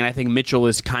building. And I think Mitchell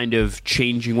is kind of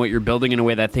changing what you're building in a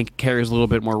way that I think carries a little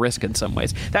bit more risk in some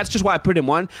ways. That's just why I put him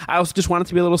one. I also just want it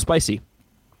to be a little spicy.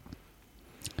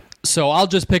 So I'll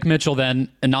just pick Mitchell then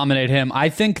and nominate him. I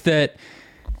think that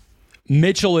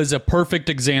Mitchell is a perfect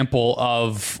example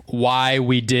of why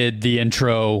we did the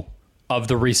intro of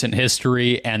the recent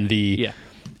history and the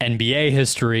NBA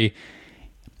history.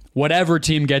 Whatever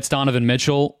team gets Donovan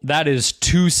Mitchell, that is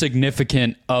too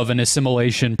significant of an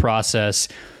assimilation process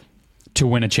to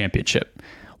win a championship.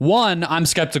 One, I'm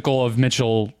skeptical of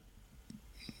Mitchell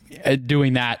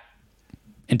doing that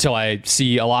until I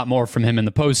see a lot more from him in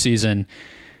the postseason,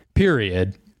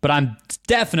 period. but I'm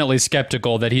definitely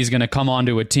skeptical that he's going to come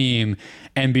onto a team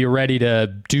and be ready to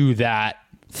do that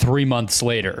 3 months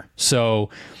later. So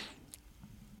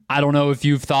I don't know if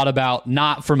you've thought about,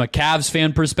 not from a Cavs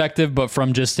fan perspective, but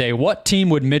from just a what team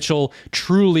would Mitchell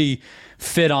truly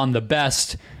fit on the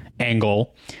best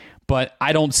angle. But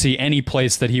I don't see any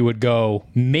place that he would go,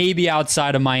 maybe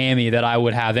outside of Miami, that I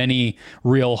would have any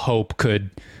real hope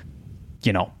could,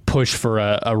 push for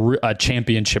a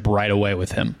championship right away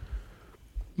with him.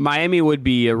 Miami would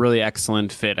be a really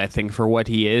excellent fit, I think, for what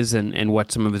he is and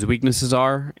what some of his weaknesses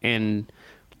are. And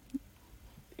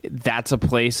that's a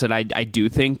place that I do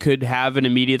think could have an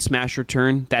immediate smash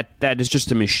return. That is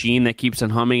just a machine that keeps on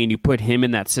humming, and you put him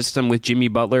in that system with Jimmy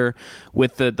Butler,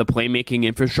 with the playmaking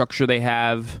infrastructure they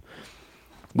have,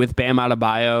 with Bam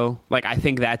Adebayo. Like, I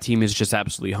think that team is just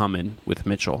absolutely humming with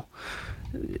Mitchell.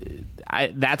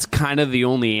 That's kind of the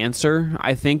only answer,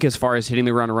 I think, as far as hitting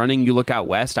the ground running. You look out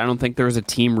west, I don't think there's a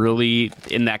team really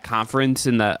in that conference,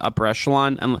 in the upper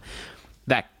echelon,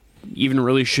 that even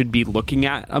really should be looking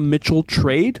at a Mitchell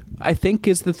trade, I think,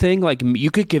 is the thing. Like, you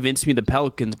could convince me the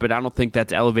Pelicans, but I don't think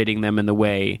that's elevating them in the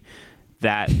way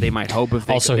that they might hope. If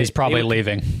they also, he's probably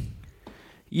leaving.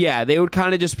 Yeah, they would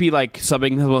kind of just be like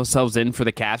subbing themselves in for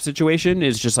the Cavs situation.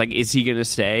 Is just like, is he going to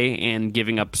stay, and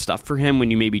giving up stuff for him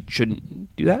when you maybe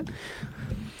shouldn't do that?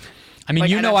 I mean,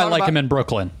 I like him in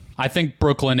Brooklyn. I think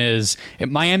Brooklyn is...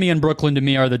 Miami and Brooklyn to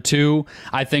me are the two.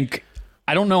 I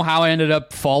don't know how I ended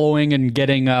up following and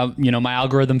getting my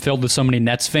algorithm filled with so many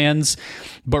Nets fans,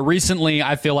 but recently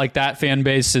I feel like that fan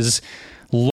base is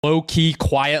low-key,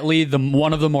 quietly,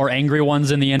 one of the more angry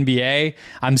ones in the NBA.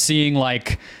 I'm seeing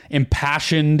like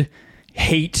impassioned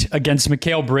hate against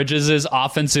Mikal Bridges'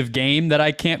 offensive game that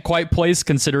I can't quite place,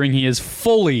 considering he is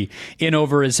fully in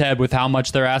over his head with how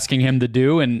much they're asking him to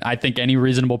do, and I think any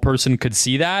reasonable person could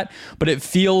see that. But it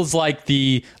feels like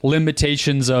the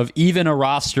limitations of even a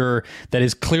roster that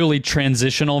is clearly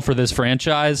transitional for this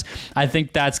franchise, I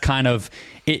think that's kind of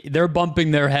it. They're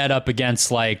bumping their head up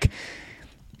against, like,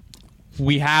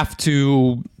 we got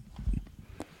to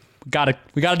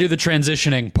do the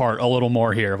transitioning part a little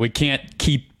more here. We can't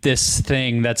keep this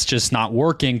thing that's just not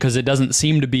working, because it doesn't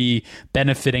seem to be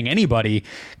benefiting anybody,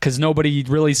 because nobody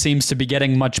really seems to be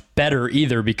getting much better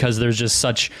either, because there's just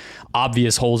such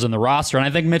obvious holes in the roster. And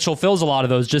I think Mitchell fills a lot of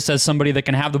those, just as somebody that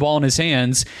can have the ball in his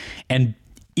hands and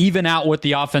even out what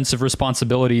the offensive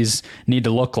responsibilities need to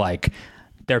look like.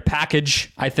 Their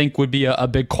package, I think, would be a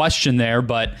big question there,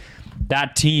 but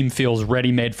that team feels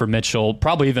ready-made for Mitchell,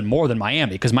 probably even more than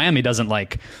Miami, because Miami doesn't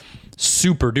like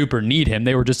super duper need him.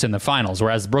 They were just in the finals,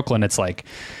 whereas Brooklyn, it's like,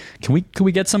 can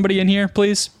we get somebody in here,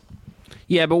 please?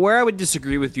 Yeah, but where I would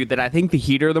disagree with you, that I think the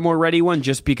Heat are the more ready one,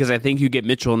 just because I think you get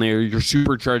Mitchell in there, you're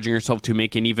supercharging yourself to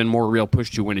make an even more real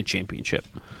push to win a championship.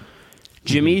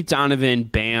 Jimmy, Donovan,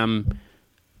 Bam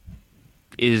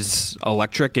is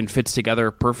electric and fits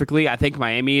together perfectly. I think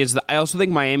I also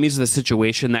think Miami's the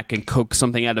situation that can coax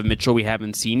something out of Mitchell we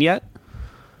haven't seen yet,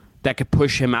 that could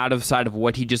push him out of side of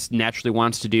what he just naturally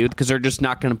wants to do, because they're just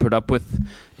not going to put up with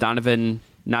Donovan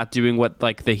not doing what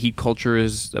like the Heat culture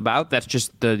is about. That's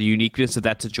just the uniqueness of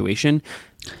that situation.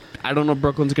 I don't know if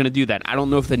Brooklyn's going to do that. I don't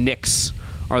know if the Knicks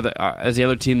as the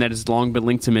other team that has long been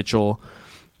linked to Mitchell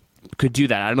could do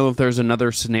that. I don't know if there's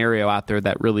another scenario out there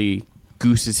that really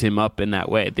gooses him up in that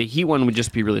way. The Heat one would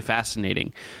just be really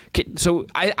fascinating. So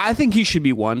I think he should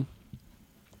be one.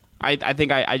 I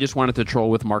think I just wanted to troll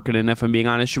with marketing, if I'm being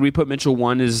honest. Should we put Mitchell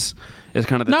one as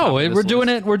kind of the top of we're doing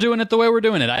it. We're doing it the way we're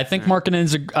doing it. I think Markkanen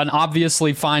is an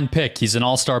obviously fine pick. He's an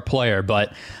all-star player,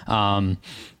 but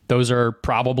those are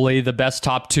probably the best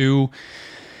top two,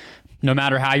 no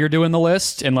matter how you're doing the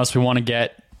list, unless we want to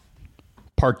get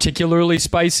particularly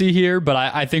spicy here. But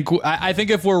I think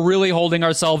if we're really holding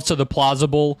ourselves to the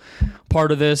plausible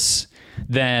part of this,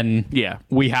 then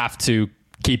we have to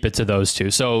keep it to those two.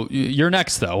 So you're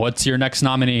next, though. What's your next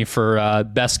nominee for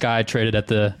best guy traded at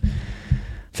the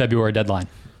February deadline?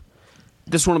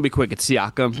 This one will be quick. It's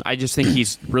Siakam. I just think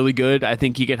he's really good. I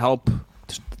think he could help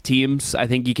teams. I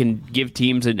think he can give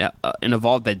teams an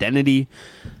evolved identity.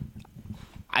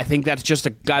 I think that's just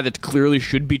a guy that clearly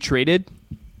should be traded.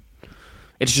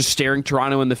 It's just staring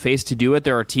Toronto in the face to do it.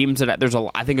 There are teams that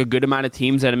I think a good amount of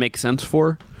teams that it makes sense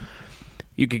for.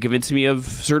 You could convince me of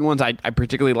certain ones. I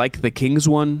particularly like the Kings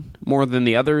one more than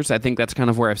the others. I think that's kind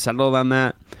of where I've settled on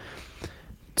that.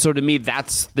 So to me,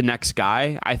 that's the next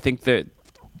guy. I think that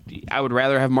I would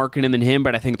rather have Markkanen than him,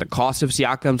 but I think the cost of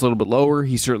Siakam's a little bit lower.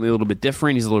 He's certainly a little bit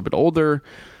different. He's a little bit older.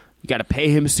 You got to pay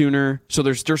him sooner. So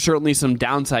there's certainly some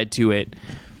downside to it.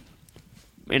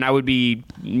 And I would be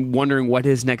wondering what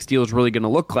his next deal is really going to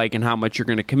look like and how much you're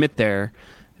going to commit there.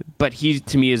 but he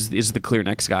to me is the clear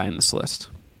next guy in this list.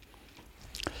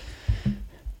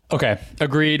 Okay,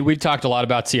 agreed. We've talked a lot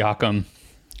about Siakam, Don't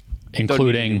need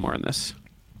including more in this.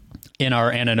 in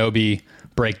our Anunoby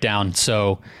breakdown.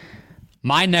 So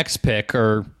my next pick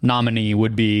or nominee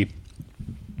would be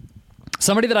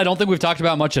somebody that I don't think we've talked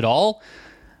about much at all,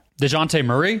 DeJounte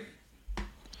Murray.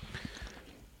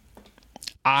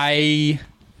 I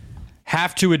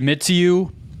have to admit to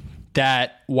you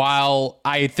that while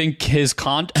I think his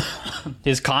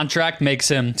contract makes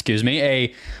him,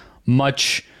 a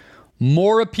much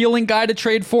more appealing guy to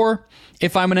trade for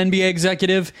if I'm an NBA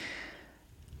executive,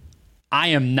 I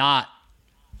am not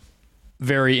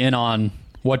very in on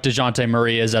what DeJounte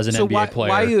Murray is as an NBA player.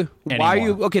 Why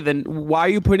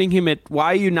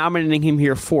are you nominating him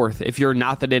here fourth if you're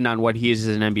not that in on what he is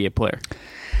as an NBA player?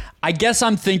 I guess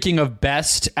I'm thinking of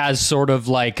best as sort of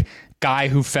like guy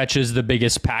who fetches the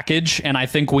biggest package, and I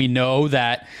think we know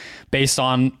that based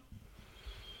on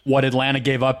what Atlanta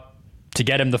gave up to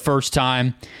get him the first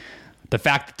time, the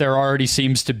fact that there already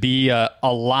seems to be a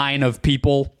line of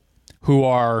people who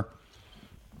are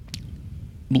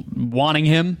wanting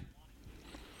him,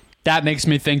 that makes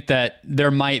me think that there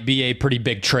might be a pretty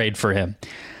big trade for him.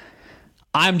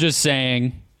 I'm just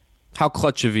saying, how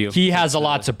clutch of you. He has a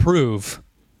lot to prove.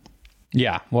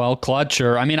 Yeah, well, clutch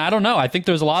or... I mean, I don't know. I think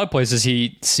there's a lot of places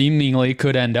he seemingly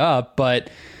could end up, but...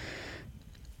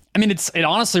 I mean, it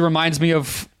honestly reminds me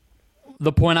of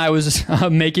the point I was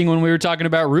making when we were talking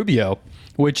about Rubio,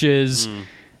 which is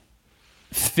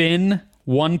thin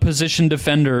one-position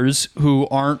defenders who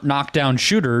aren't knockdown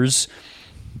shooters.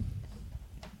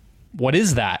 What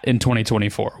is that in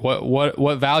 2024?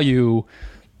 What value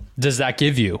does that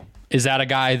give you? Is that a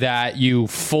guy that you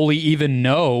fully even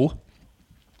know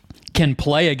can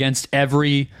play against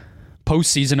every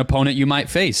postseason opponent you might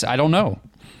face? I don't know,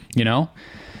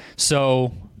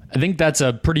 So I think that's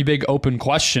a pretty big open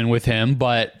question with him,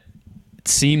 but it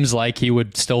seems like he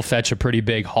would still fetch a pretty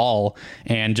big haul,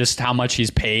 and just how much he's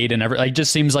paid and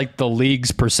just seems like the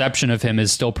league's perception of him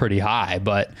is still pretty high.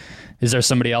 But is there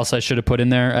somebody else I should have put in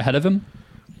there ahead of him?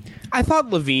 I thought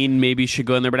Levine maybe should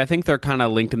go in there, but I think they're kind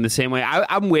of linked in the same way.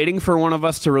 I'm waiting for one of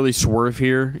us to really swerve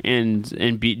here and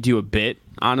do a bit.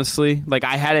 Honestly, like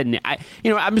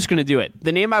I'm just going to do it.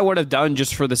 The name I would have done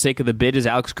just for the sake of the bid is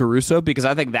Alex Caruso, because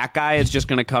I think that guy is just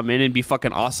going to come in and be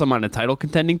fucking awesome on a title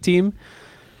contending team.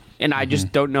 And I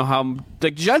just don't know how.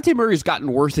 Like, DeJounte Murray's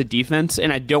gotten worse at defense,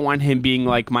 and I don't want him being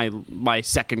like my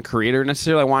second creator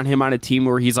necessarily. I want him on a team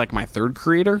where he's like my third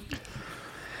creator.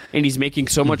 And he's making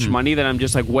so much money that I'm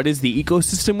just like, what is the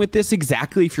ecosystem with this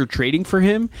exactly if you're trading for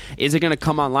him? Is it going to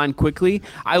come online quickly?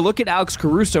 I look at Alex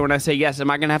Caruso and I say, yes, am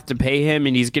I going to have to pay him?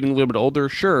 And he's getting a little bit older,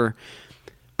 sure.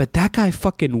 But that guy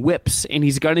fucking whips, and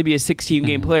he's going to be a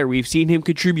 16-game player. We've seen him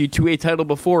contribute to a title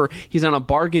before. He's on a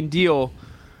bargain deal.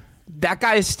 That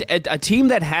guy's a team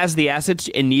that has the assets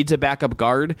and needs a backup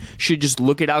guard should just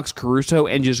look at Alex Caruso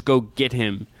and just go get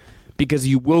him, because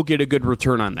you will get a good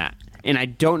return on that. And I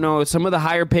don't know, some of the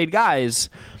higher paid guys,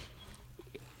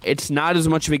 it's not as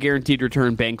much of a guaranteed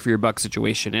return bang for your buck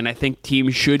situation. And I think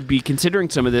teams should be considering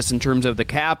some of this in terms of the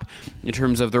cap, in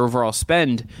terms of their overall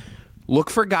spend.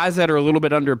 Look for guys that are a little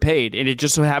bit underpaid. And it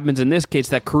just so happens in this case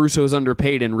that Caruso is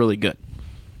underpaid and really good.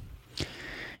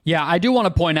 Yeah, I do want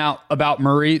to point out about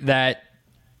Murray that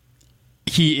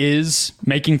he is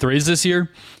making threes this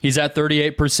year. He's at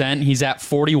 38%. He's at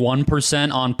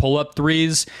 41% on pull-up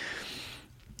threes.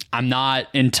 I'm not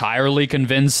entirely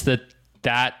convinced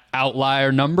that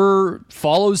outlier number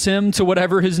follows him to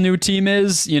whatever his new team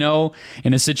is,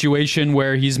 in a situation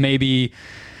where he's maybe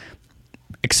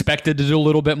expected to do a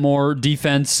little bit more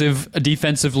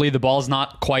defensively. The ball's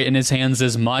not quite in his hands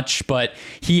as much, but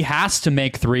he has to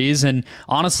make threes. And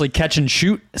honestly, catch and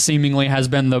shoot seemingly has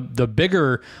been the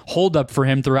bigger holdup for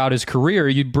him throughout his career.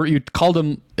 You called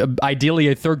him ideally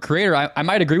a third creator. I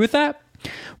might agree with that,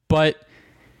 but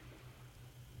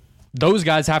those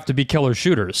guys have to be killer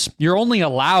shooters. You're only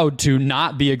allowed to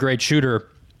not be a great shooter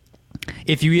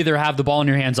if you either have the ball in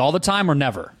your hands all the time or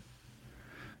never.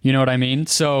 You know what I mean?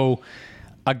 So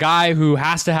a guy who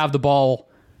has to have the ball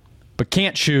but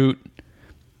can't shoot,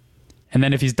 and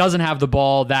then if he doesn't have the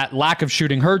ball, that lack of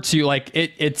shooting hurts you. Like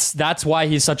that's why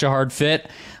he's such a hard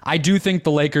fit. I do think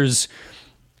the Lakers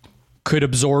could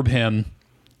absorb him,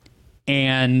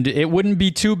 and it wouldn't be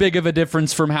too big of a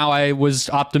difference from how I was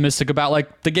optimistic about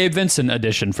like the Gabe Vincent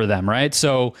addition for them, right?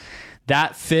 So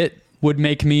that fit would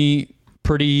make me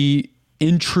pretty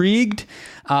intrigued.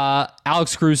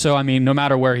 Alex Caruso, I mean, no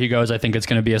matter where he goes, I think it's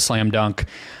going to be a slam dunk.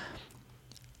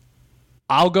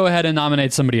 I'll go ahead and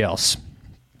nominate somebody else.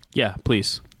 Yeah,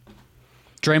 please.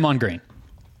 Draymond Green.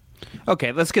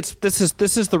 Okay, let's get this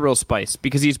is the real spice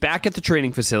because he's back at the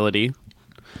training facility.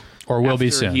 Or will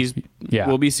be soon.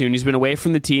 Will be soon. He's been away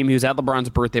from the team. He was at LeBron's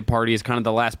birthday party. It's kind of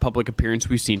the last public appearance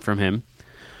we've seen from him.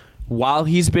 While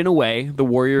he's been away, the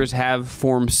Warriors have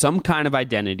formed some kind of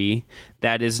identity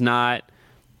that is not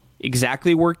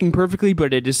exactly working perfectly,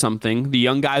 but it is something. The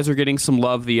young guys are getting some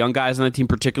love. The young guys on the team,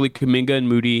 particularly Kuminga and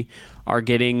Moody, are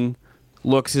getting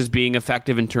looks as being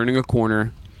effective and turning a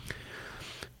corner.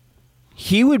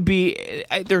 He would be.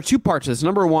 There are two parts to this.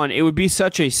 Number one, it would be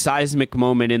such a seismic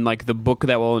moment in like the book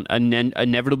that will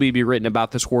inevitably be written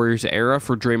about this Warriors era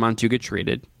for Draymond to get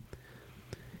traded.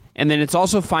 And then it's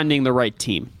also finding the right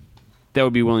team that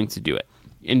would be willing to do it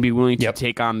and be willing to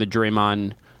take on the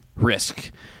Draymond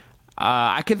risk.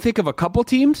 I can think of a couple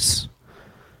teams,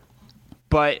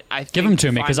 but I think give them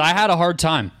to me because I had a hard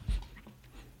time.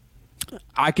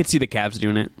 I could see the Cavs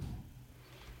doing it.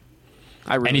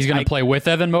 And he's going to play with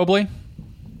Evan Mobley?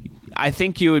 I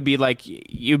think you'd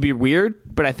be weird,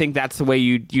 but I think that's the way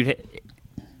you'd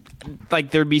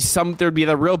like there'd be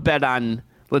the real bet on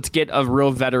let's get a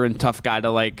real veteran tough guy to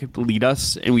like lead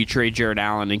us and we trade Jared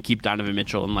Allen and keep Donovan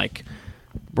Mitchell and like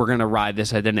we're going to ride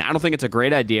this identity. I don't think it's a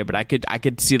great idea, but I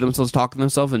could see themselves talking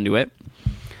themselves into it.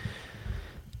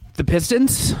 The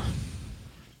Pistons?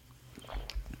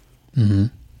 Mm-hmm.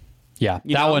 Yeah,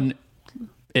 that one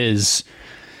is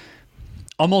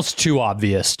almost too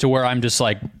obvious to where I'm just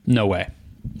like, no way.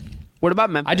 What about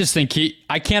Memphis? I just think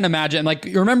I can't imagine. Like,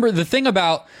 you remember the thing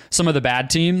about some of the bad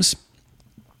teams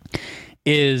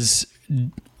is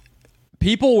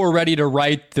people were ready to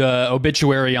write the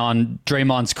obituary on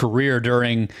Draymond's career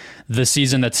during the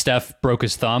season that Steph broke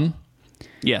his thumb.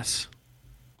 Yes.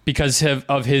 Because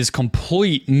of his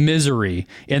complete misery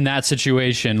in that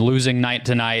situation, losing night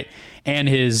to night, and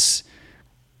his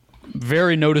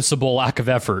very noticeable lack of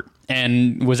effort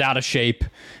and was out of shape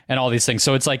and all these things.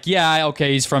 So it's like, yeah,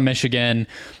 okay, he's from Michigan.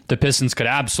 The Pistons could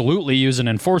absolutely use an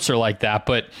enforcer like that,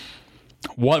 but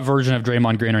what version of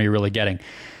Draymond Green are you really getting?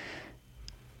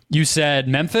 You said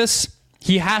Memphis?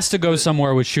 He has to go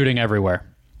somewhere with shooting everywhere.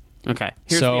 Okay,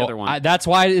 here's the other one. That's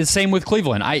why it's the same with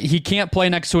Cleveland. He can't play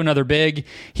next to another big.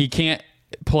 He can't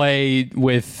play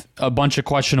with a bunch of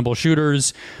questionable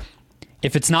shooters.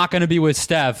 If it's not going to be with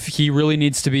Steph, he really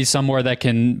needs to be somewhere that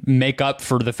can make up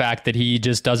for the fact that he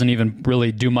just doesn't even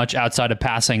really do much outside of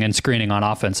passing and screening on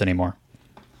offense anymore.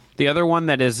 The other one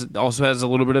that also has a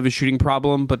little bit of a shooting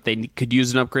problem, but they could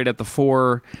use an upgrade at the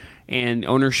 4, and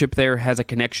ownership there has a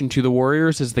connection to the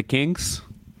Warriors, is the Kings.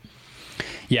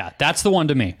 Yeah, that's the one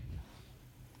to me.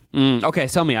 Okay,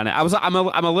 sell me on it. I'm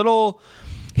a little.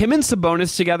 Him and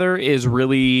Sabonis together is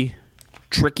really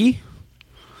tricky.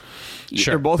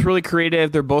 Sure. They're both really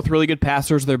creative. They're both really good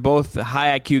passers. They're both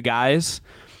high IQ guys.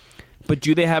 But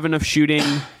do they have enough shooting?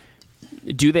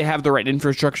 Do they have the right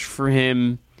infrastructure for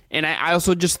him? And I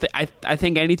also just I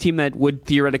think any team that would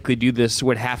theoretically do this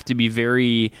would have to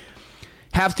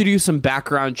do some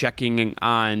background checking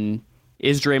on,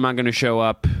 is Draymond going to show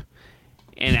up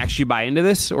and actually buy into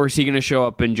this, or is he going to show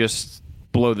up and just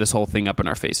blow this whole thing up in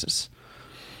our faces?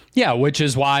 Yeah, which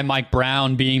is why Mike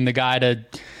Brown being the guy to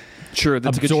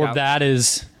absorb that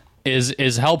is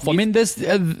helpful. I mean,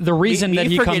 the reason that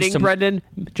he comes to Brendan,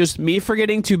 just me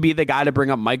forgetting to be the guy to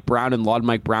bring up Mike Brown and laud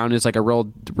Mike Brown is like a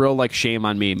real like shame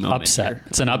on me moment. Upset. Here.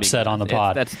 It's an upset on the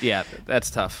pod.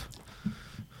 That's tough.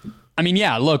 I mean,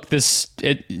 yeah, look,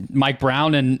 Mike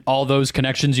Brown and all those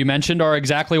connections you mentioned are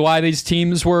exactly why these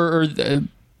teams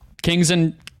Kings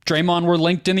and Draymond were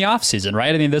linked in the offseason,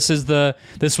 right? I mean, this was the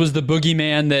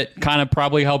boogeyman that kind of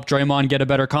probably helped Draymond get a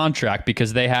better contract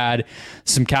because they had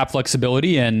some cap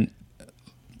flexibility and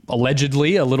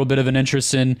allegedly a little bit of an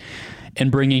interest in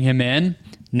bringing him in.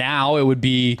 Now it would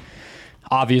be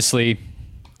obviously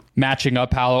matching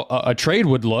up how a trade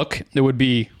would look. It would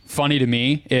be funny to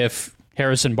me if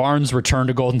Harrison Barnes returned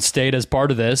to Golden State as part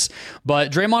of this,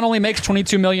 but Draymond only makes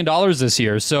 $22 million this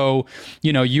year. So,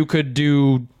 you could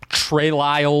do Trey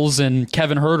Lyles and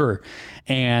Kevin Huerter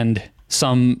and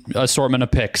some assortment of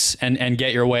picks and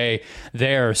get your way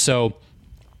there. So,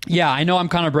 yeah, I know I'm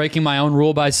kind of breaking my own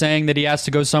rule by saying that he has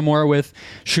to go somewhere with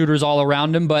shooters all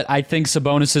around him, but I think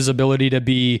Sabonis' ability to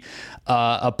be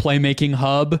a playmaking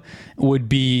hub would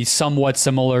be somewhat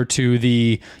similar to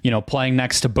the, playing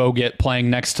next to Bogut, playing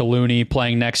next to Looney,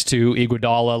 playing next to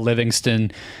Iguodala,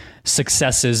 Livingston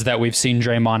successes that we've seen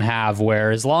Draymond have, where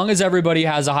as long as everybody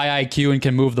has a high IQ and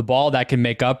can move the ball, that can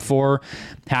make up for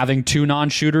having two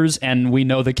non-shooters, and we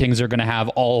know the Kings are going to have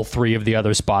all three of the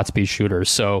other spots be shooters.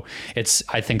 So it's,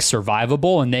 I think,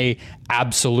 survivable, and they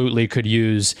absolutely could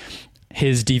use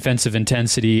his defensive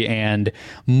intensity and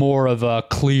more of a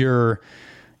clear,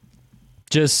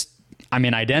 just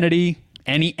identity,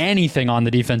 anything on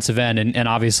the defensive end, and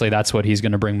obviously that's what he's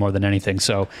going to bring more than anything.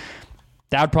 So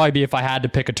that would probably be if I had to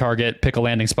pick a target, pick a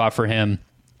landing spot for him.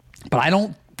 But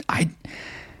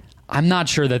I'm not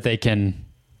sure that they can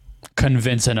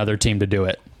convince another team to do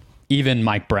it. Even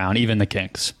Mike Brown, even the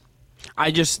Kings.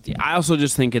 I also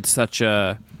just think it's such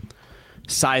a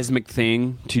seismic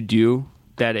thing to do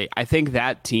that I think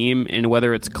that team, and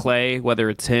whether it's Clay, whether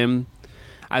it's him,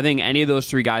 I think any of those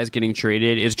three guys getting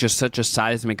traded is just such a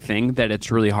seismic thing that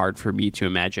it's really hard for me to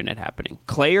imagine it happening.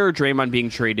 Clay or Draymond being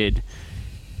traded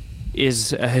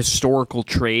is a historical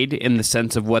trade in the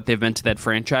sense of what they've meant to that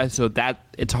franchise, so that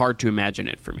it's hard to imagine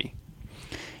it for me.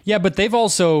 Yeah, but they've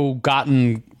also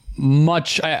gotten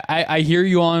much. I hear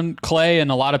you on Clay,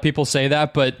 and a lot of people say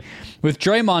that, but with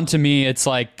Draymond, to me, it's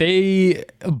like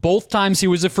both times he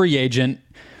was a free agent,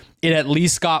 it at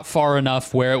least got far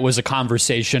enough where it was a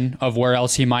conversation of where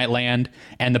else he might land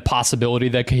and the possibility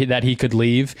that he could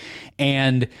leave.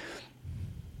 And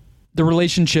the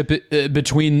relationship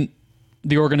between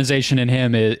the organization and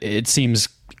him, it seems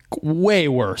way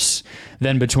worse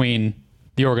than between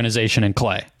the organization and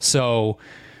Clay. So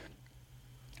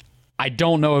I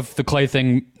don't know if the Clay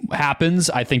thing happens.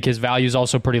 I think his value is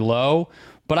also pretty low,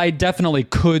 but I definitely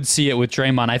could see it with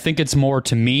Draymond. I think it's more,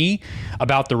 to me,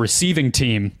 about the receiving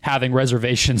team having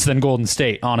reservations than Golden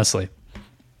State, honestly.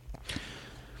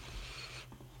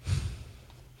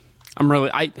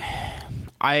 I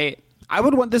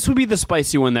would want, this would be the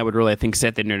spicy one that would really, I think,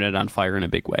 set the internet on fire in a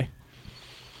big way.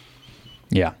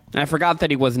 Yeah. And I forgot that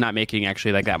he was not making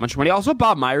actually like that much money. Also,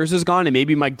 Bob Myers is gone, and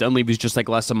maybe Mike Dunleavy's just like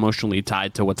less emotionally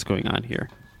tied to what's going on here.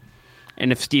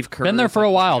 And if Steve Kerr been there for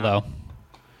a while though.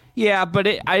 Yeah, but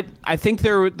I think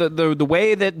the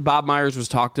way that Bob Myers was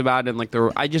talked about, and like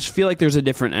I just feel like there's a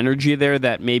different energy there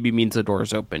that maybe means the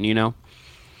door's open. You know,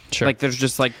 sure. Like there's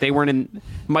just like they weren't in.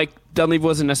 Mike Dunleavy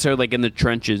wasn't necessarily like in the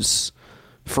trenches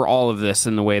for all of this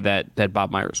in the way that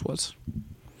Bob Myers was.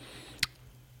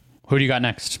 Who do you got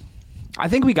next? I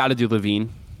think we got to do LaVine.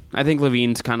 I think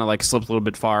LaVine's kind of like slipped a little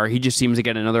bit far. He just seems to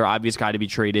get another obvious guy to be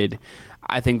traded.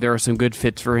 I think there are some good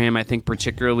fits for him. I think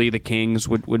particularly the Kings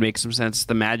would make some sense.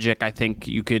 The Magic, I think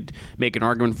you could make an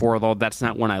argument for, although that's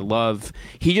not one I love.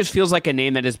 He just feels like a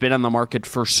name that has been on the market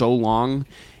for so long,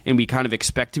 and we kind of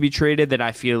expect to be traded, that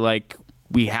I feel like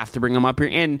we have to bring him up here.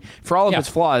 And for all of his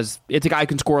flaws, it's a guy who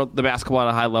can score the basketball at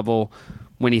a high level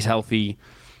when he's healthy.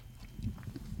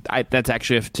 That's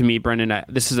actually, to me, Brendan,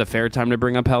 this is a fair time to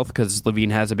bring up health because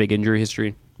LaVine has a big injury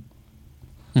history.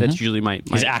 That's usually my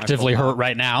he's actively hurt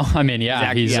right now. I mean,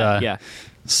 he's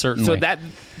certainly. So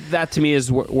that to me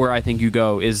is where I think you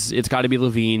go. Is it's got to be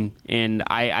LaVine, and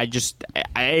I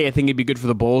think it'd be good for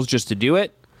the Bulls just to do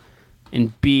it,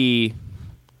 and B,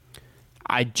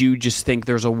 I do just think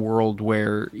there's a world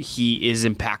where he is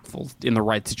impactful in the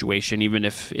right situation, even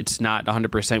if it's not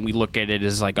 100%. We look at it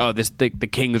as like, oh, the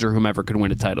Kings or whomever could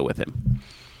win a title with him.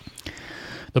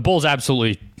 The Bulls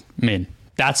absolutely. I mean,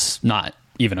 that's not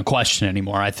even a question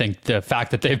anymore. I think the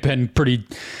fact that they've been pretty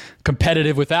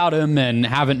competitive without him and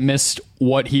haven't missed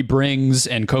what he brings,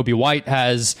 and Kobe White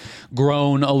has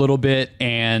grown a little bit,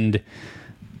 and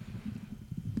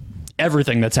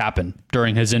everything that's happened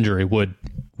during his injury would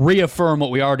reaffirm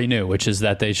what we already knew, which is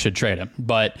that they should trade him.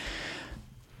 But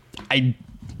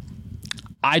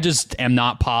I just am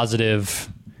not positive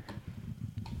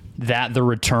that the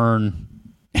return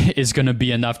is going to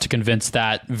be enough to convince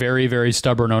that very, very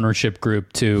stubborn ownership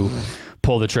group to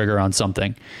pull the trigger on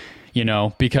something,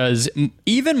 because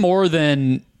even more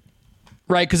than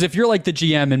right. Because if you're like the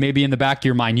GM and maybe in the back of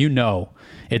your mind,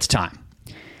 it's time.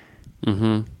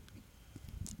 Mm-hmm.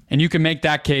 And you can make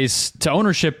that case to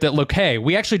ownership that, look, hey,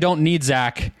 we actually don't need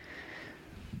Zach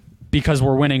because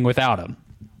we're winning without him.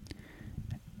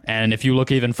 And if you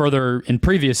look even further in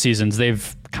previous seasons,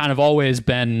 they've kind of always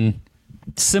been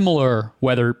similar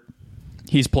whether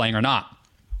he's playing or not.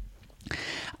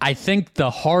 I think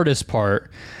the hardest part,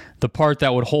 the part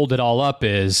that would hold it all up,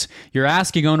 is you're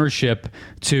asking ownership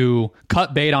to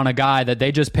cut bait on a guy that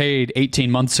they just paid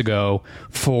 18 months ago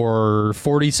for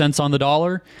 40 cents on the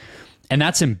dollar. And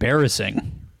that's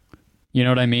embarrassing. You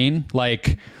know what I mean?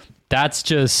 Like, that's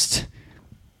just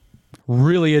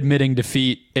really admitting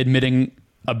defeat, admitting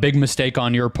a big mistake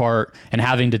on your part, and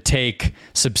having to take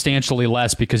substantially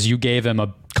less because you gave him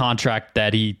a contract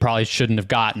that he probably shouldn't have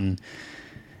gotten.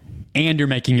 And you're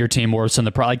making your team worse than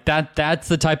that's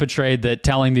the type of trade that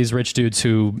telling these rich dudes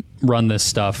who run this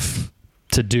stuff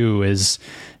to do is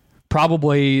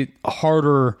probably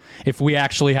harder if we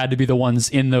actually had to be the ones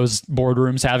in those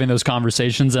boardrooms having those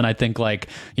conversations. And I think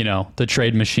the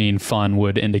trade machine fun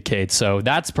would indicate. So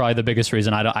that's probably the biggest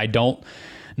reason I don't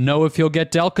know if he'll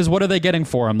get dealt, because what are they getting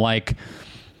for him? Like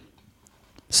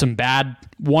some bad,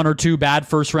 one or two bad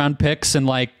first round picks and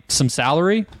like some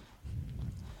salary?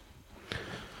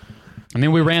 I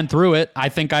mean, we ran through it. I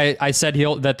think I said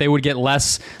that they would get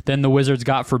less than the Wizards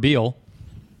got for Beal,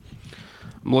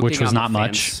 which was not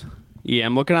much. Yeah,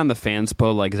 I'm looking on the fans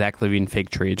poll, like Zach LaVine fake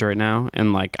trades right now,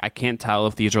 and like I can't tell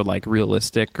if these are like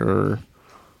realistic or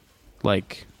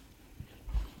like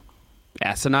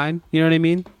asinine. You know what I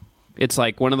mean? It's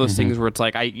like one of those things where it's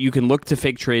like you can look to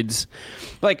fake trades.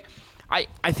 Like I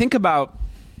think about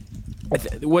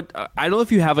what I don't know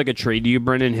if you have like a trade you,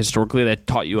 Brendan, historically that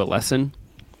taught you a lesson.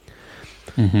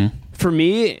 For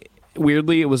me,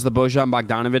 weirdly, it was the Bojan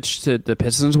Bogdanovic to the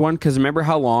Pistons one, because remember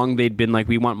how long they'd been like,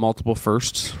 we want multiple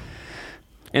firsts,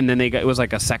 and then it was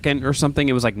like a second or something.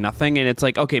 It was like nothing, and it's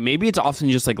like, okay, maybe it's often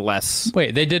just like less.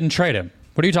 Wait, they didn't trade him.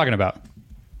 What are you talking about?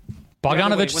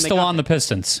 Bogdanovic is still on the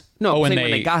Pistons. No, when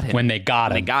they got him. When they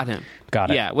got him.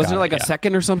 Got it. Yeah, wasn't it like a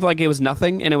second or something? Like it was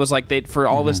nothing, and it was like they for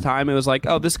all this time it was like,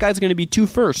 oh, this guy's going to be 2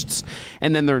 firsts,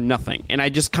 and then they're nothing. And I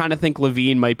just kind of think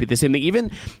LaVine might be the same thing.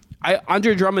 Even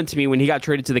Andre Drummond, to me, when he got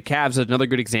traded to the Cavs, is another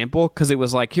good example, because it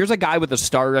was like, here's a guy with a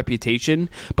star reputation,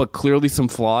 but clearly some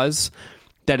flaws.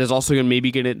 That is also going to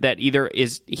maybe get it. That either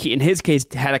is he, in his case,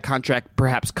 had a contract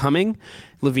perhaps coming.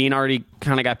 LaVine already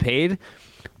kind of got paid.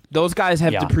 Those guys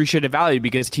have depreciated value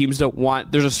because teams don't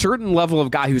want. There's a certain level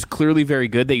of guy who's clearly very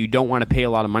good that you don't want to pay a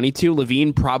lot of money to.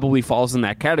 LaVine probably falls in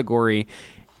that category,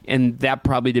 and that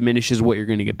probably diminishes what you're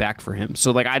going to get back for him.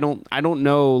 So like I don't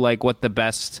know like what the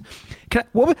best.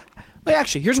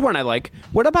 Actually, here's one I like.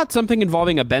 What about something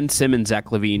involving a Ben Simmons, Zach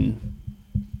LaVine,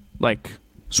 like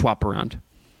swap around?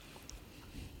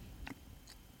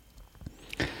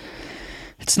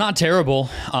 It's not terrible.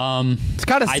 It's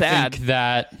kind of sad. I think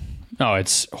that. No,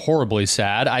 it's horribly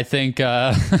sad. I think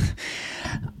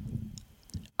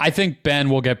Ben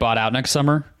will get bought out next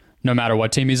summer, no matter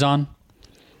what team he's on.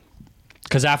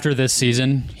 Because after this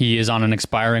season, he is on an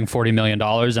expiring $40 million,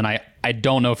 and I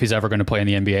don't know if he's ever going to play in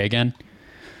the NBA again.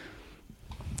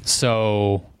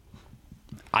 So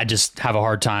I just have a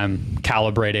hard time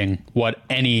calibrating what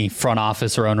any front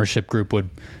office or ownership group would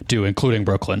do, including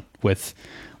Brooklyn, with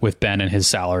Ben and his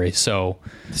salary. So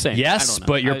same. Yes,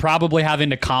 but you're probably having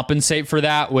to compensate for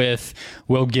that with,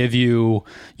 we'll give you,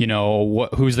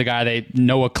 who's the guy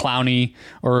Noah Clowney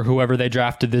or whoever they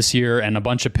drafted this year, and a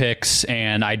bunch of picks.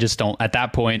 And I just don't, at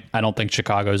that point, I don't think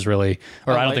Chicago's really,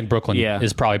 or I don't think Brooklyn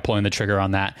is probably pulling the trigger on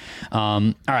that.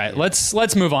 All right,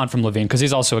 let's move on from LaVine, because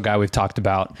he's also a guy we've talked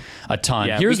about a ton.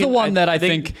 Yeah, Here's the one that I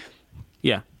think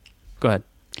go ahead,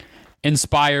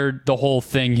 inspired the whole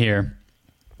thing here.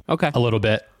 Okay. A little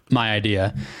bit. My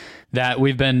idea that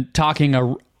we've been talking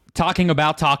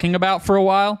about for a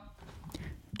while.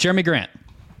 Jeremy Grant.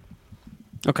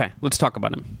 Okay, let's talk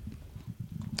about him.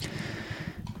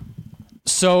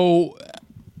 So,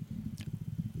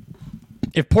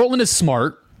 if Portland is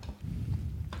smart,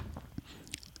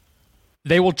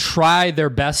 they will try their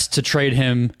best to trade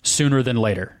him sooner than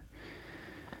later.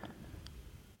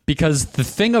 Because the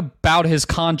thing about his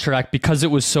contract, because it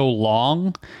was so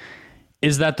long,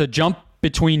 is that the jump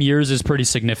between years is pretty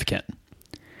significant.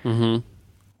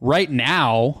 Right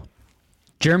now,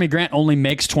 Jeremy Grant only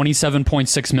makes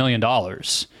 $27.6 million.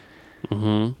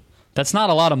 That's not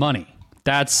a lot of money.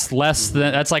 That's less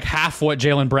than, that's like half what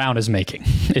Jaylen Brown is making.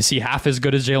 Is he half as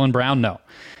good as Jaylen Brown? No.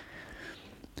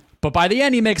 But by the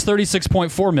end, he makes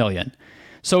 $36.4 million.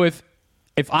 So if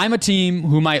I'm a team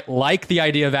who might like the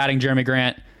idea of adding Jeremy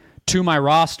Grant to my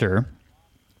roster,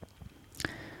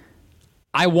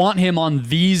 I want him on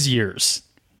these years,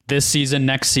 this season,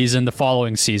 next season, the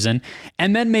following season,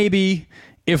 and then maybe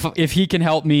if he can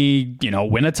help me,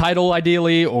 win a title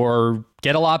ideally, or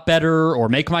get a lot better, or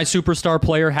make my superstar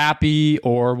player happy,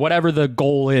 or whatever the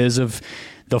goal is of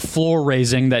the floor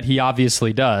raising that he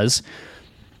obviously does,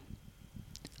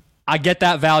 I get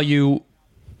that value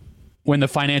when the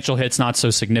financial hit's not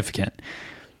so significant.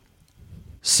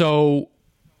 So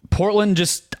Portland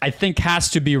just, I think, has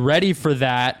to be ready for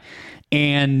that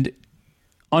and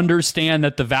understand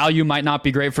that the value might not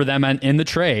be great for them in the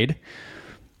trade.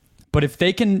 But if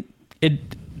they can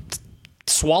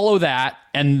swallow that,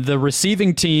 and the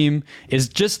receiving team is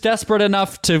just desperate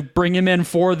enough to bring him in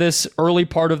for this early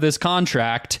part of this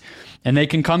contract, and they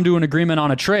can come to an agreement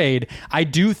on a trade, I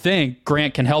do think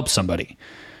Grant can help somebody.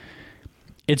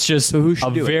 It's just a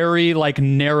very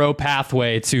narrow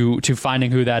pathway to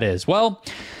finding who that is. Well,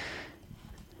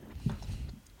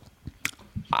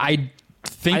 I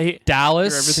think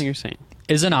Dallas everything you're saying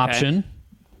is an option.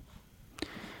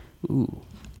 Ooh.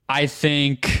 I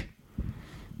think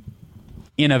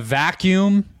in a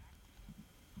vacuum,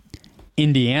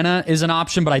 Indiana is an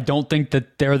option, but I don't think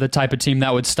that they're the type of team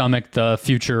that would stomach the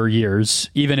future years,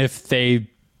 even if they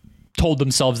told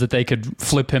themselves that they could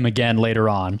flip him again later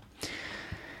on.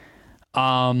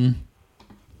 I've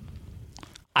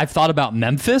thought about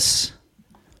Memphis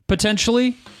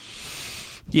potentially.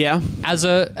 Yeah, as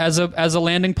a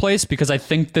landing place, because I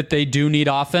think that they do need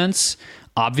offense,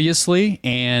 obviously,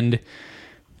 and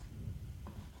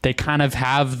they kind of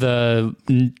have the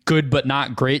good but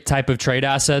not great type of trade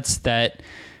assets that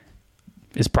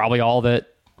is probably all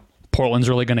that Portland's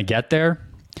really going to get there.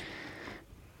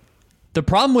 The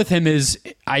problem with him is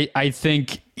I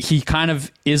think he kind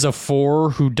of is a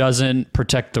 4 who doesn't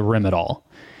protect the rim at all.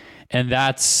 And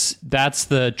that's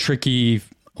the tricky,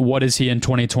 what is he in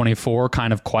 2024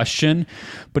 kind of question.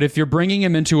 But if you're bringing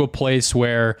him into a place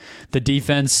where the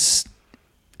defense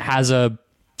has a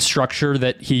structure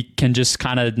that he can just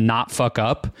kind of not fuck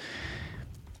up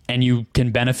and you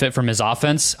can benefit from his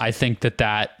offense, I think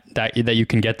that you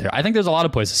can get there. I think there's a lot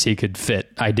of places he could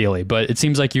fit ideally, but it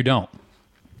seems like you don't.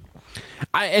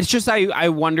 I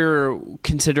wonder,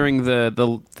 considering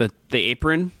the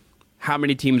apron, how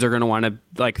many teams are going to want to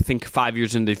like think 5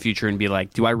 years into the future and be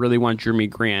like, do I really want Jeremy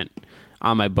Grant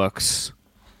on my books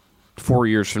 4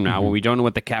 years from now when we don't know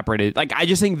what the cap rate is? Like, I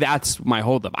just think that's my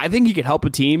holdup. I think he could help a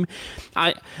team.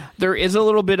 There is a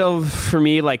little bit of, for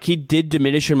me, like, he did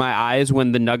diminish in my eyes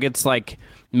when the Nuggets like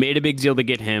made a big deal to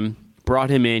get him, brought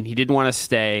him in. He didn't want to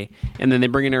stay, and then they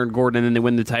bring in Aaron Gordon, and then they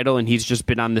win the title, and he's just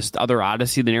been on this other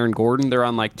odyssey than Aaron Gordon. They're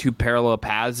on like two parallel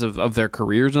paths of their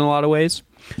careers in a lot of ways.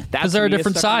 Because they're a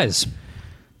different size.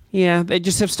 Yeah, they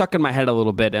just have stuck in my head a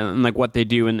little bit, and like what they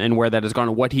do and where that has gone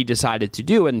and what he decided to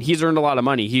do. And he's earned a lot of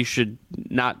money. He should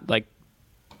not like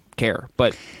care.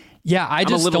 But yeah, I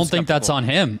just don't think that's on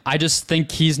him. I just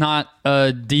think he's not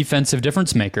a defensive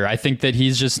difference maker. I think that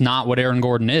he's just not what Aaron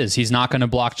Gordon is. He's not going to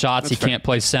block shots. He can't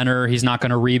play center. He's not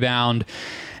going to rebound.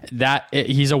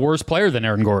 He's a worse player than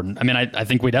Aaron Gordon. I mean, I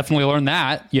think we definitely learned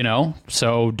that,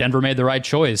 so Denver made the right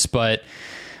choice, but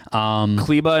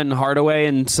Kleba and Hardaway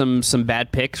and some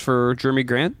bad picks for Jeremy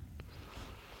Grant.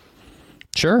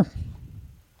 Sure,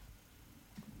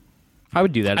 I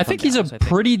would do that. I think he's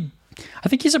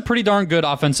a pretty darn good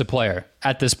offensive player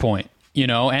at this point,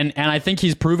 and I think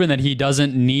he's proven that he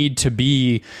doesn't need to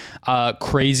be a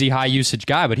crazy high usage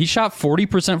guy. But he shot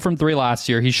 40% from 3 last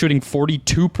year. He's shooting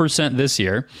 42% this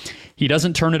year. He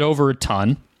doesn't turn it over a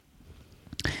ton.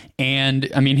 And,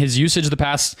 I mean, his usage the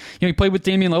past... he played with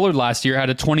Damian Lillard last year,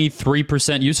 had a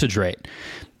 23% usage rate.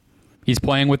 He's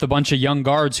playing with a bunch of young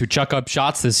guards who chuck up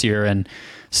shots this year and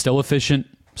still efficient,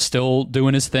 still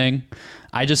doing his thing.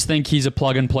 I just think he's a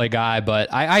plug-and-play guy,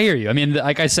 but I hear you. I mean,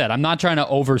 like I said, I'm not trying to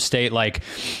overstate, like,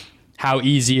 how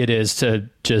easy it is to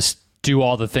just do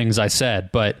all the things I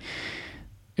said, but...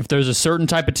 if there's a certain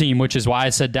type of team, which is why I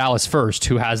said Dallas first,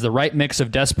 who has the right mix of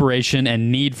desperation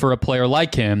and need for a player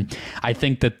like him, I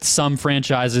think that some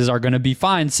franchises are going to be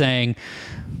fine saying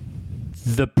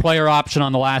the player option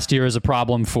on the last year is a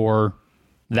problem for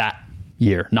that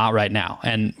year, not right now.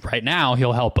 And right now,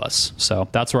 he'll help us. So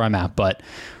that's where I'm at. But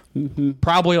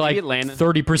probably like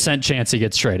 30% chance he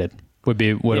gets traded would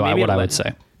be what I would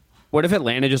say. What if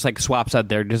Atlanta just like swaps out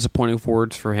their disappointing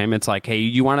forwards for him? It's like, hey,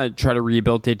 you want to try to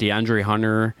rebuild it, DeAndre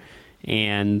Hunter,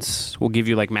 and we'll give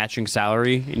you like matching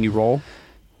salary, and you roll?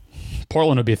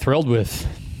 Portland would be thrilled with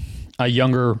a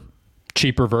younger,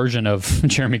 cheaper version of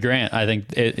Jeremy Grant. I think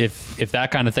if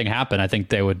that kind of thing happened, I think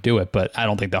they would do it. But I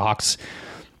don't think the Hawks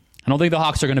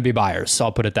are going to be buyers. So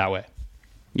I'll put it that way.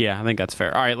 Yeah, I think that's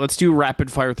fair. All right, let's do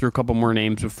rapid fire through a couple more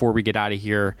names before we get out of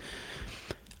here.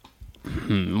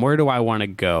 Where do I want to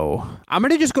go? I'm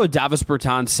going to just go Davis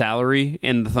Bertans' salary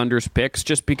in the Thunder's picks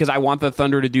just because I want the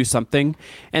Thunder to do something.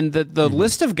 And the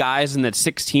list of guys in that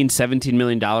 $16, $17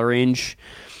 million range,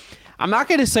 I'm not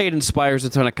going to say it inspires a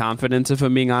ton of confidence, if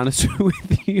I'm being honest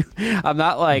with you. I'm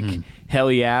not like,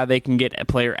 hell yeah, they can get a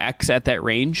player X at that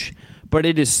range. But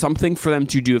it is something for them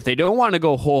to do. If they don't want to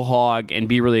go whole hog and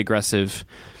be really aggressive,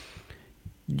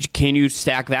 can you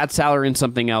stack that salary in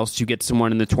something else to get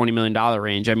someone in the $20 million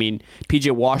range? I mean,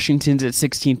 PJ Washington's at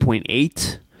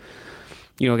 16.8.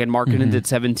 Again, Markkanen's at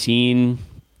 17.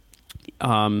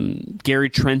 Gary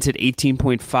Trent's at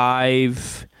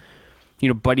 18.5.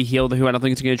 Buddy Hield, who I don't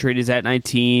think is going to trade, is at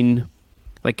 19.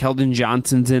 Like, Keldon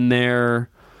Johnson's in there.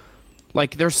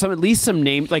 Like, there's at least some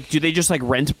names. Like, do they just like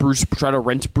try to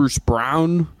rent Bruce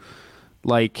Brown?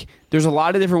 Like, there's a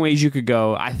lot of different ways you could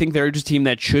go. I think they're just a team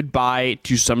that should buy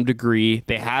to some degree.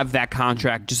 They have that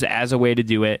contract just as a way to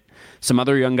do it. Some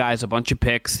other young guys, a bunch of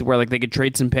picks where like they could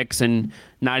trade some picks and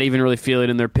not even really feel it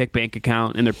in their pick bank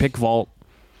account, in their pick vault.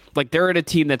 Like they're at a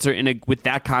team that's with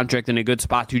that contract in a good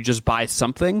spot to just buy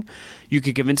something. You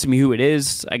could convince me who it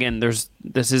is. Again, this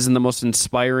isn't the most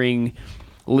inspiring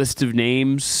list of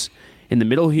names in the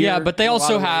middle here. Yeah, but they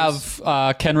also have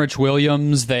Kenrich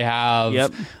Williams. They have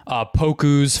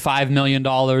Poku's $5 million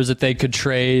that they could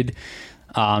trade.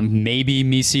 Maybe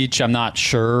Misic. I'm not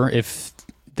sure if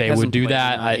they would do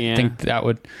that. I think that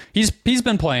would. He's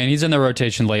been playing. He's in the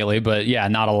rotation lately, but yeah,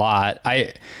 not a lot.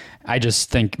 I just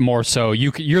think more so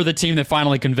you're the team that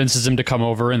finally convinces him to come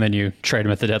over, and then you trade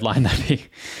him at the deadline. That'd be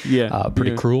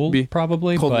pretty cruel,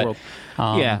 probably. Cold but world.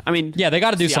 I mean, they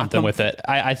got to do something with it.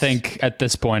 I think at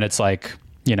this point, it's like,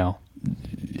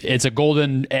 it's a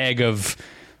golden egg of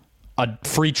a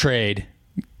free trade.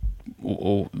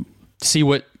 See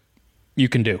what you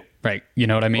can do, right? You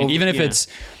know what I mean? Even if it's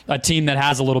a team that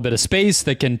has a little bit of space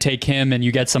that can take him, and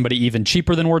you get somebody even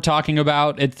cheaper than we're talking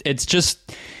about.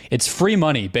 It's free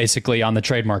money basically on the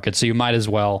trade market, so you might as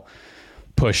well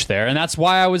push there. And that's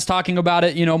why I was talking about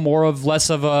it, less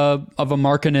of a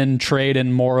Markkanen trade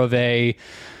and more of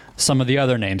some of the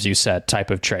other names you said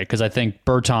type of trade, because I think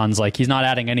Bertans, he's not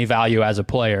adding any value as a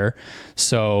player,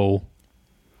 so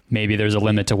maybe there's a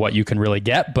limit to what you can really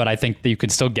get, but I think that you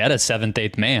could still get a 7th,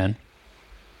 8th man.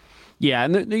 Yeah,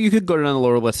 and you could go down the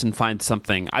lower list and find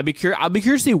something. I'll be curious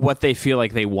to see what they feel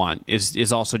like they want.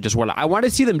 Is also just what I want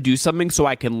to see them do something so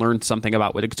I can learn something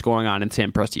about what's going on in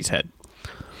Sam Presti's head.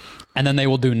 And then they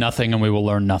will do nothing, and we will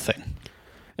learn nothing.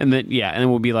 And then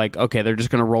we'll be like, okay, they're just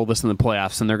going to roll this in the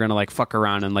playoffs, and they're going to fuck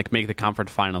around and make the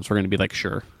conference finals. We're going to be like,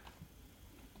 sure.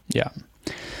 Yeah,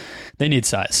 they need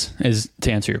size. Is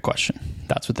to answer your question.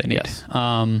 That's what they need. Yes.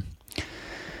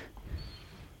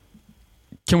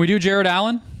 Can we do Jared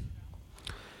Allen?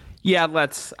 Yeah,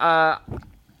 let's.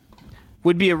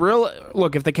 Would be a real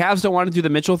look if the Cavs don't want to do the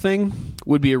Mitchell thing. This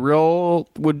would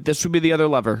be the other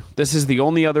lever. This is the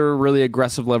only other really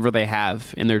aggressive lever they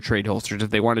have in their trade holsters.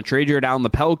 If they want to trade Jared Allen, the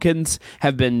Pelicans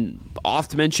have been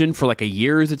oft mentioned for a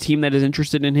year as a team that is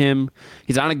interested in him.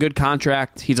 He's on a good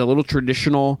contract. He's a little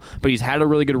traditional, but he's had a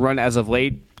really good run as of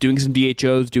late, doing some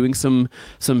DHOs, doing some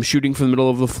shooting from the middle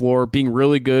of the floor, being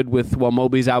really good while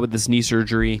Mobley's out with this knee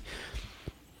surgery.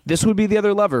 This would be the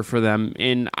other lever for them,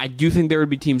 and I do think there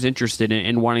would be teams interested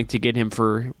in wanting to get him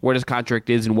for what his contract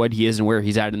is and what he is and where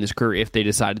he's at in his career if they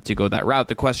decided to go that route.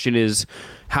 The question is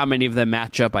how many of them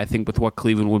match up, I think, with what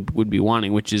Cleveland would be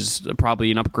wanting, which is probably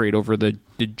an upgrade over the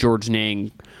George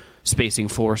Niang spacing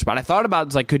floor spot. I thought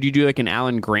about could you do an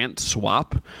Allen Grant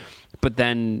swap, but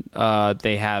then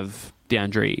they have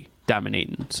DeAndre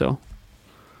dominating.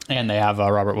 And they have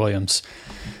Robert Williams.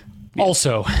 Yeah.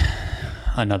 Also,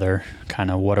 another kind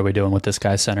of what are we doing with this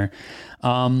guy center.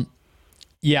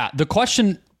 The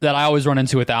question that I always run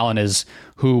into with Allen is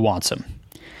who wants him.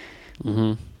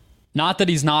 Mm-hmm. Not that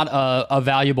he's not a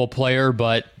valuable player,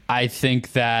 but I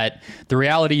think that the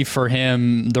reality for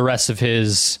him the rest of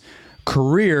his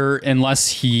career, unless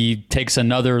he takes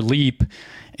another leap,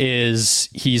 is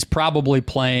he's probably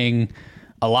playing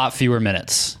a lot fewer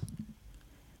minutes.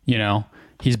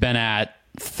 He's been at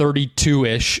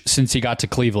 32-ish since he got to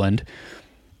Cleveland.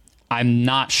 I'm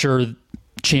not sure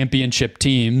championship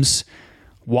teams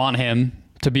want him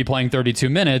to be playing 32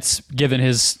 minutes given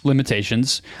his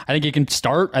limitations. I think he can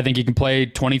start. I think he can play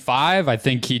 25. I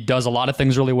think he does a lot of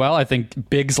things really well. I think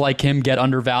bigs like him get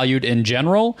undervalued in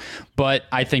general, but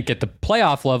I think at the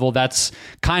playoff level, that's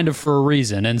kind of for a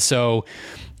reason. And so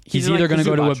he's either going to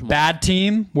go to a bad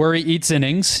team where he eats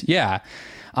innings. Yeah.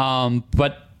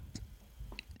 But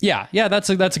yeah, that's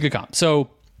a good comp. So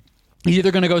he's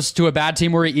either going to go to a bad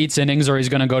team where he eats innings, or he's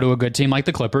going to go to a good team like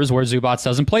the Clippers where Zubats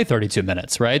doesn't play 32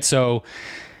 minutes, right? So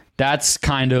that's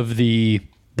kind of the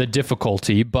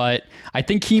difficulty. But I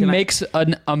think he makes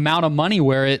an amount of money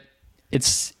where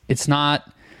it's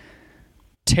not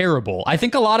terrible. I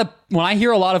think when I hear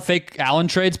a lot of fake Allen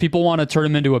trades, people want to turn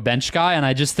him into a bench guy, and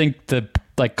I just think the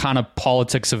kind of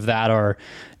politics of that are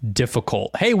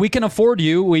difficult. Hey, we can afford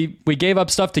you. We gave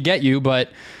up stuff to get you, but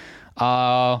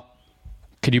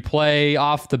could you play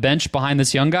off the bench behind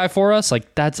this young guy for us?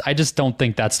 I just don't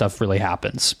think that stuff really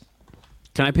happens.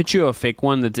 Can I pitch you a fake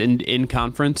one that's in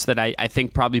conference that I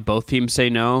think probably both teams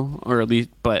say no, or at least,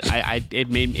 but it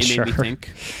made me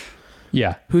think.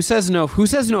 Yeah. Who says no? Who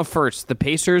says no first? The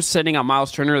Pacers sending out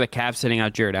Miles Turner, or the Cavs sending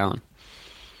out Jared Allen?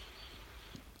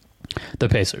 The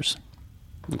Pacers.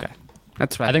 Okay.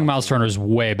 That's what I think Miles Turner is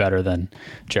way better than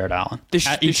Jared Allen.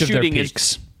 At each of their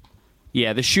peaks.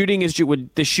 The shooting is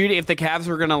the shooting. If the Cavs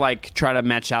were gonna try to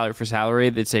match salary for salary,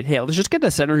 they'd say, "Hey, let's just get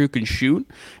a center who can shoot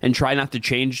and try not to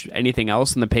change anything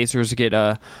else." And the Pacers get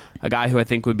a guy who I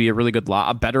think would be a really good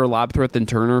a better lob threat than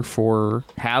Turner for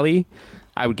Hallie.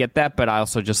 I would get that, but I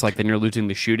also just like then you're losing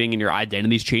the shooting and your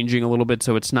identity's changing a little bit,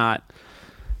 so it's not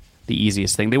the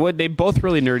easiest thing. They both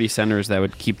really nerdy centers that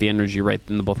would keep the energy right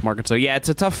in the both markets. So yeah, it's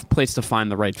a tough place to find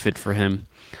the right fit for him.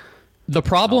 The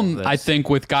problem, I think,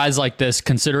 with guys like this,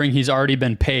 considering he's already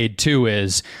been paid too,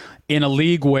 is in a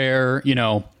league where,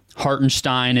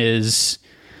 Hartenstein is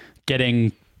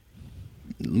getting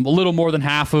a little more than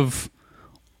half of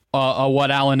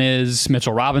what Allen is.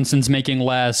 Mitchell Robinson's making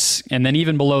less. And then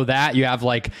even below that, you have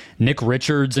like Nick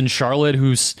Richards in Charlotte,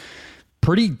 who's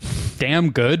pretty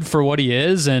damn good for what he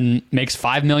is and makes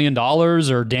 $5 million,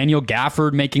 or Daniel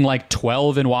Gafford making like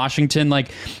 12 in Washington.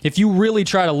 Like, if you really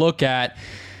try to look at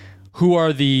who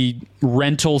are the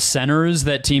rental centers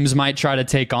that teams might try to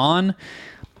take on,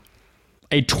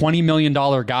 a $20 million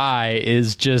guy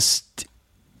is just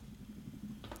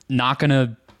not going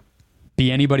to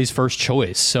be anybody's first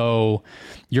choice. So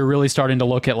you're really starting to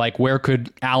look at like, where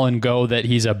could Allen go that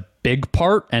he's a big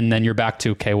part? And then you're back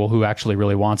to, okay, well, who actually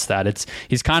really wants that?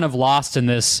 He's kind of lost in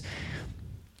this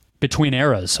between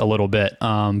eras a little bit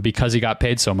because he got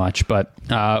paid so much. But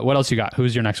what else you got?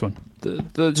 Who's your next one?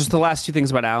 Just the last two things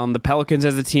about Allen. The Pelicans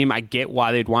as a team, I get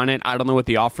why they'd want it. I don't know what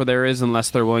the offer there is unless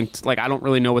they're willing to, I don't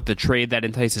really know what the trade that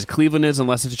entices Cleveland is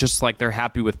unless it's just like they're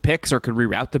happy with picks or could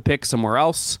reroute the pick somewhere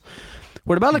else.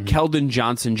 What about a Keldon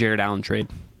Johnson, Jared Allen trade?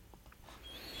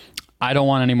 I don't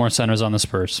want any more centers on the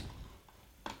Spurs.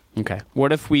 Okay.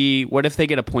 What if they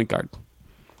get a point guard?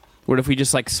 What if we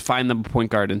just find them a point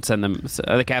guard and send them?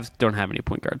 The Cavs don't have any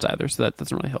point guards either, so that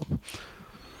doesn't really help.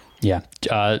 Yeah.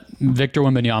 Victor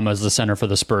Wembanyama is the center for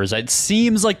the Spurs. It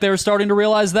seems like they're starting to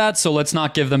realize that, so let's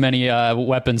not give them any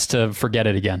weapons to forget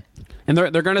it again. And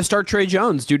they're going to start Trey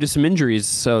Jones due to some injuries,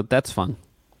 so that's fun.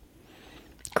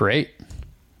 Great.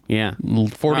 Yeah.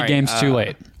 40 games too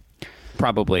late.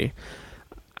 Probably.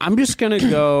 I'm just going to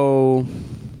go...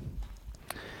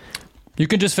 You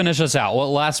can just finish us out.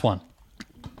 Well, last one.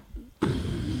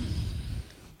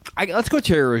 Let's go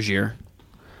Terry Rozier.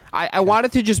 I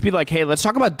wanted to just be like, hey, let's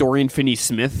talk about Dorian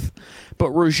Finney-Smith. But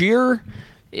Rozier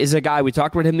is a guy, we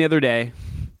talked about him the other day.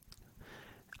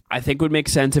 I think would make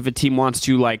sense if a team wants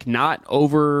to not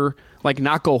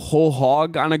go whole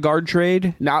hog on a guard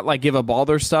trade, not give up all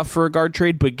their stuff for a guard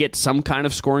trade, but get some kind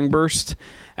of scoring burst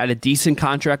at a decent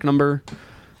contract number.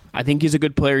 I think he's a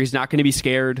good player. He's not going to be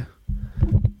scared.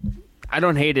 I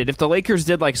don't hate it. If the Lakers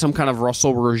did some kind of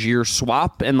Russell Rozier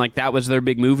swap and that was their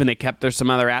big move and they kept some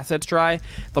other assets dry,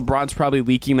 LeBron's probably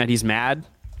leaking that he's mad.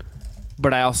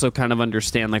 But I also kind of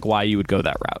understand why you would go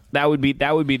that route. That would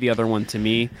be the other one to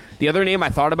me. The other name I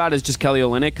thought about is just Kelly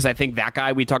Olynyk, because I think that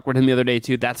guy, we talked about him the other day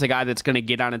too. That's a guy that's going to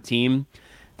get on a team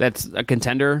that's a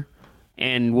contender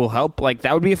and will help.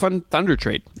 That would be a fun Thunder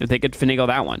trade if they could finagle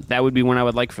that one. That would be one I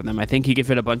would like for them. I think he could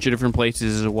fit a bunch of different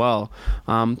places as well.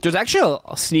 There's actually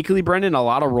sneakily, Brendan, a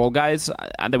lot of role guys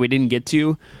that we didn't get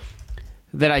to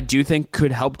that I do think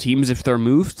could help teams if they're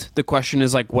moved. The question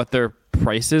is what their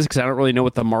price is, because I don't really know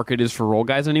what the market is for role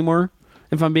guys anymore.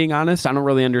 If I'm being honest, I don't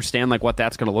really understand what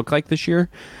that's going to look like this year.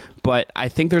 But I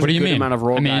think there's a good amount of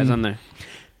role guys on there.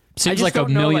 Seems like a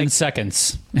million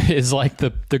seconds is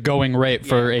the going rate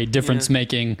for a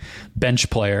difference-making bench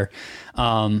player.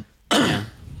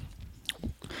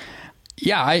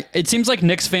 It seems like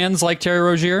Knicks fans like Terry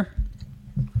Rozier.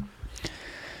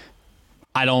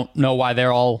 I don't know why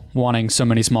they're all wanting so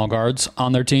many small guards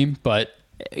on their team, but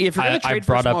I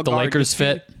brought up the Lakers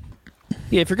fit.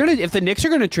 Yeah, if the Knicks are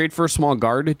gonna trade for a small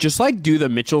guard, just do the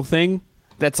Mitchell thing.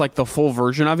 That's the full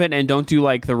version of it, and don't do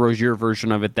the Rozier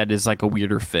version of it that is a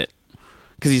weirder fit,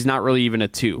 because he's not really even a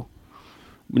 2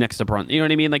 next to Brunson. You know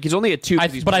what I mean? He's only a 2.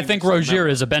 But I think Rozier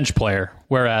is a bench player,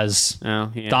 whereas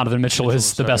Donovan Mitchell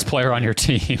is the best player on your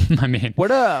team. I mean, what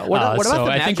about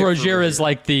the I think Rozier is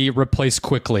the replace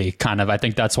quickly kind of. I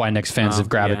think that's why Knicks fans have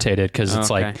gravitated, because it's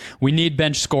we need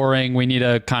bench scoring, we need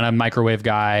a kind of microwave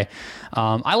guy.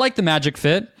 I like the Magic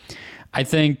fit. I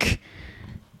think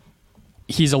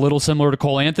he's a little similar to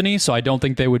Cole Anthony, so I don't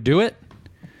think they would do it.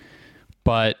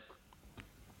 But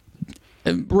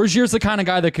Rozier's the kind of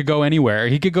guy that could go anywhere.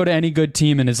 He could go to any good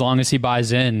team, and as long as he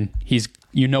buys in,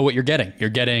 you know what you're getting. You're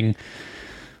getting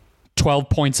 12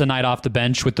 points a night off the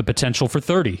bench with the potential for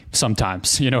 30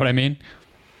 sometimes. You know what I mean?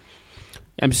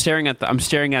 I'm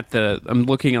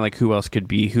looking at who else could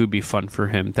be, who would be fun for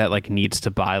him that needs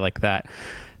to buy that.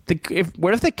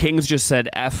 What if the Kings just said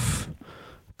F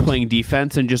playing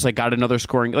defense and just got another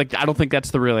scoring? I don't think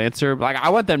that's the real answer. I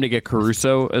want them to get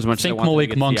Caruso as much as I want them to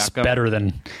get Malik Monk's Siakam. Better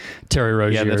than Terry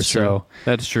Rozier. Yeah, that's true.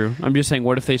 That's true. I'm just saying,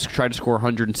 what if they try to score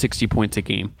 160 points a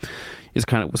game? Was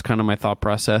kind of my thought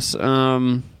process.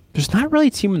 There's not really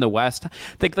a team in the West.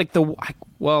 The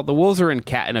Wolves are in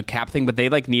a cap thing, but they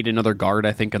like need another guard,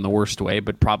 I think, in the worst way,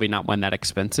 but probably not one that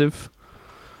expensive.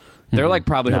 They're like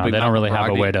probably hoping they don't really have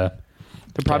a way to.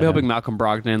 They're probably hoping Malcolm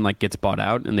Brogdon like gets bought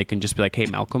out, and they can just be like, "Hey,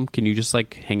 Malcolm, can you just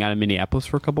like hang out in Minneapolis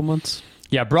for a couple months?"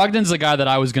 Yeah, Brogdon's the guy that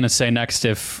I was going to say next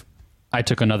if I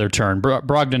took another turn.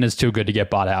 Brogdon is too good to get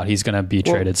bought out. He's going to be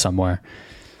traded somewhere.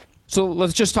 So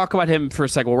let's just talk about him for a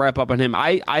second. We'll wrap up on him.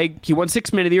 He won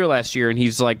 6th Man of the Year last year, and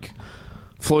he's like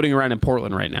floating around in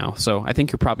Portland right now. So I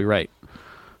think you're probably right.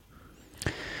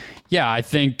 Yeah, I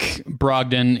think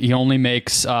Brogdon, he only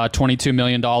makes $22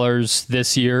 million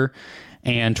this year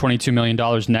and $22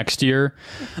 million next year.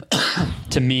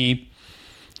 To me,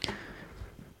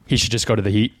 he should just go to the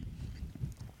Heat.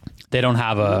 They don't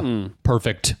have a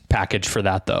perfect package for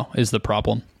that, though, is the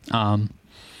problem.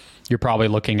 You're probably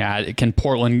looking at, can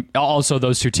Portland, also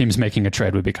those two teams making a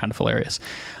trade would be kind of hilarious.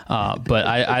 But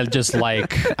I just like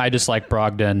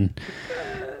Brogdon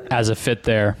as a fit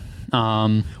there.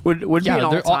 Would be an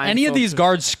all-time any of these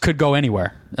guards could go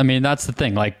anywhere. I mean, that's the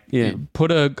thing. Like,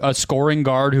 put a scoring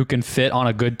guard who can fit on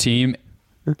a good team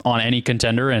on any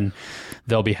contender, and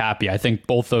they'll be happy. I think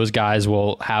both those guys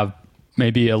will have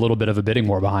maybe a little bit of a bidding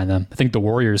war behind them. I think the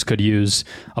Warriors could use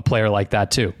a player like that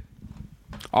too.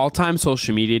 All-time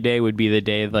social media day would be the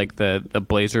day like the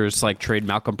Blazers like trade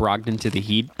Malcolm Brogdon to the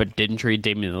Heat, but didn't trade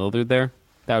Damian Lillard there.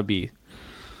 That would be.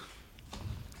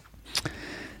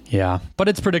 Yeah, but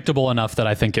it's predictable enough that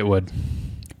I think it would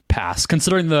pass.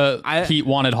 Considering the Heat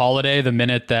wanted Holiday the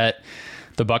minute that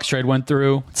the Bucks trade went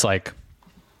through, it's like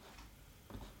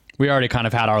we already kind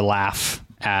of had our laugh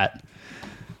at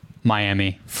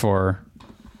Miami for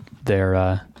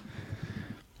their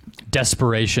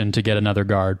desperation to get another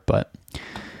guard. But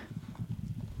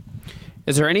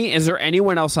is there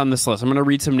anyone else on this list? I'm going to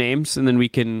read some names and then we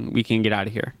can get out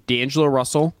of here. D'Angelo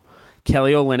Russell,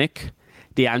 Kelly Olynyk,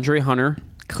 DeAndre Hunter,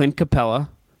 Clint Capella,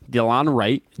 Delon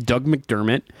Wright, Doug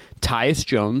McDermott, Tyus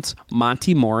Jones,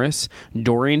 Monty Morris,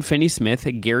 Dorian Finney-Smith,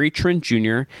 Gary Trent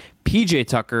Jr., PJ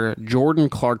Tucker, Jordan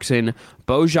Clarkson,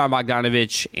 Bojan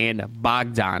Bogdanovic, and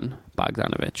Bogdan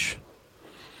Bogdanovic.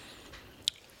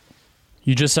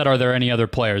 You just said, are there any other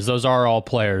players? Those are all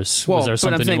players. Was there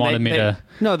something you wanted me to?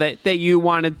 No, that you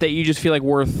wanted, that you just feel like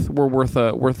were worth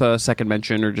a second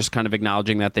mention, or just kind of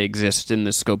acknowledging that they exist in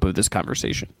the scope of this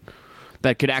conversation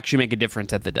that could actually make a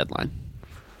difference at the deadline.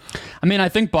 I mean, I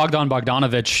think Bogdan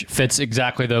Bogdanovic fits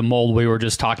exactly the mold we were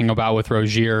just talking about with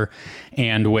Rozier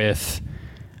and with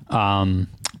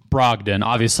Brogdon.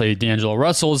 Obviously, D'Angelo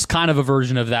Russell is kind of a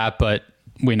version of that, but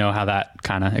we know how that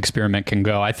kind of experiment can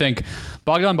go. I think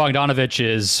Bogdan Bogdanovic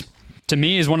is, to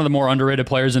me, is one of the more underrated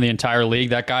players in the entire league.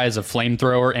 That guy is a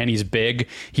flamethrower, and he's big.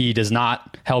 He does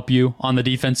not help you on the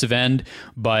defensive end,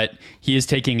 but he is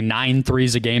taking 9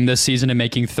 threes a game this season and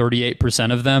making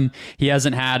 38% of them. He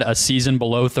hasn't had a season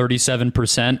below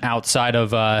 37% outside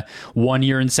of 1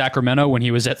 year in Sacramento when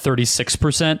he was at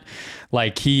 36%.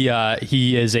 Like, he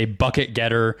is a bucket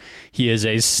getter. He is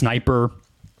a sniper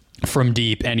from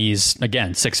deep, and he's,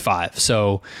 again, 6'5".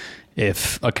 So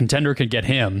if a contender could get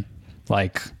him,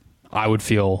 like, I would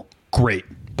feel great.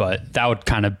 But that would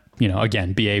kind of,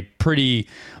 again, be a pretty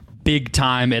big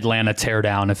time Atlanta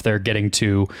teardown if they're getting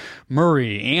to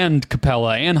Murray and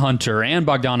Capella and Hunter and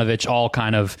Bogdanovic all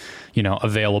kind of,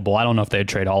 available. I don't know if they'd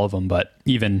trade all of them, but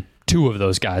even 2 of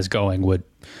those guys going would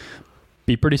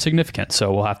be pretty significant.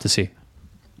 So we'll have to see.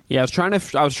 Yeah, I was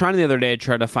trying the other day to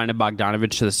try to find a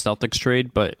Bogdanovic to the Celtics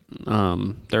trade, but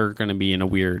they're going to be in a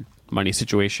weird money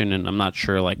situation, and I'm not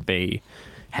sure like they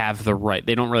have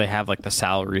they don't really have like the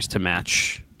salaries to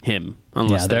match him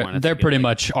unless they're pretty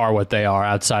much are what they are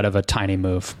outside of a tiny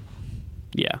move.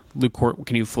 Yeah,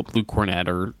 can you flip Luke Cornett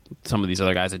or some of these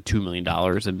other guys at $2 million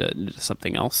into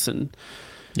something else and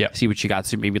see what you got?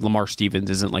 So maybe Lamar Stevens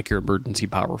isn't like your emergency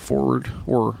power forward,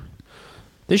 or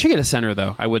they should get a center,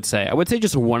 though. I would say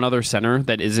just one other center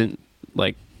that isn't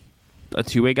like a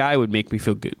two-way guy would make me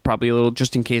feel good. Probably a little,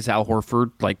 just in case Al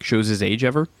Horford like shows his age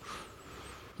ever.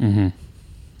 Mm-hmm.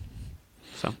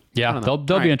 So yeah, they'll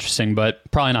be interesting, but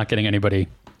probably not getting anybody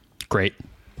great.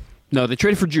 No, they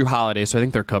traded for Drew Holiday, so I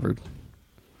think they're covered.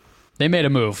 They made a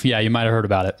move. Yeah, you might have heard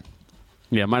about it.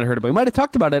 Yeah, might have heard about it. We might have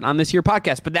talked about it on this year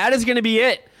podcast, but that is going to be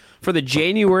it for the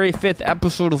January 5th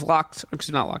episode of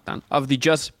of the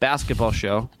Just Basketball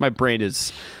Show. My brain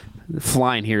is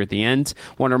flying here at the end.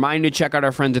 Want to remind you to check out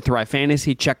our friends at Thrive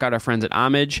Fantasy. Check out our friends at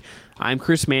Homage. I'm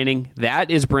Chris Manning. That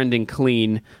is Brendan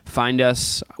Clean. Find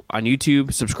us on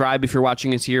YouTube. Subscribe if you're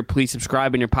watching us here. Please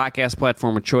subscribe in your podcast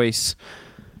platform of choice.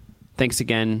 Thanks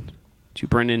again to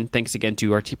Brendan. Thanks again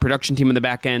to our production team in the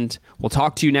back end. We'll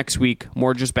talk to you next week.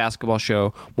 More Just Basketball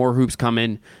Show. More hoops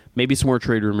coming. maybe some more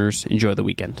trade rumors. Enjoy the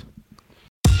weekend.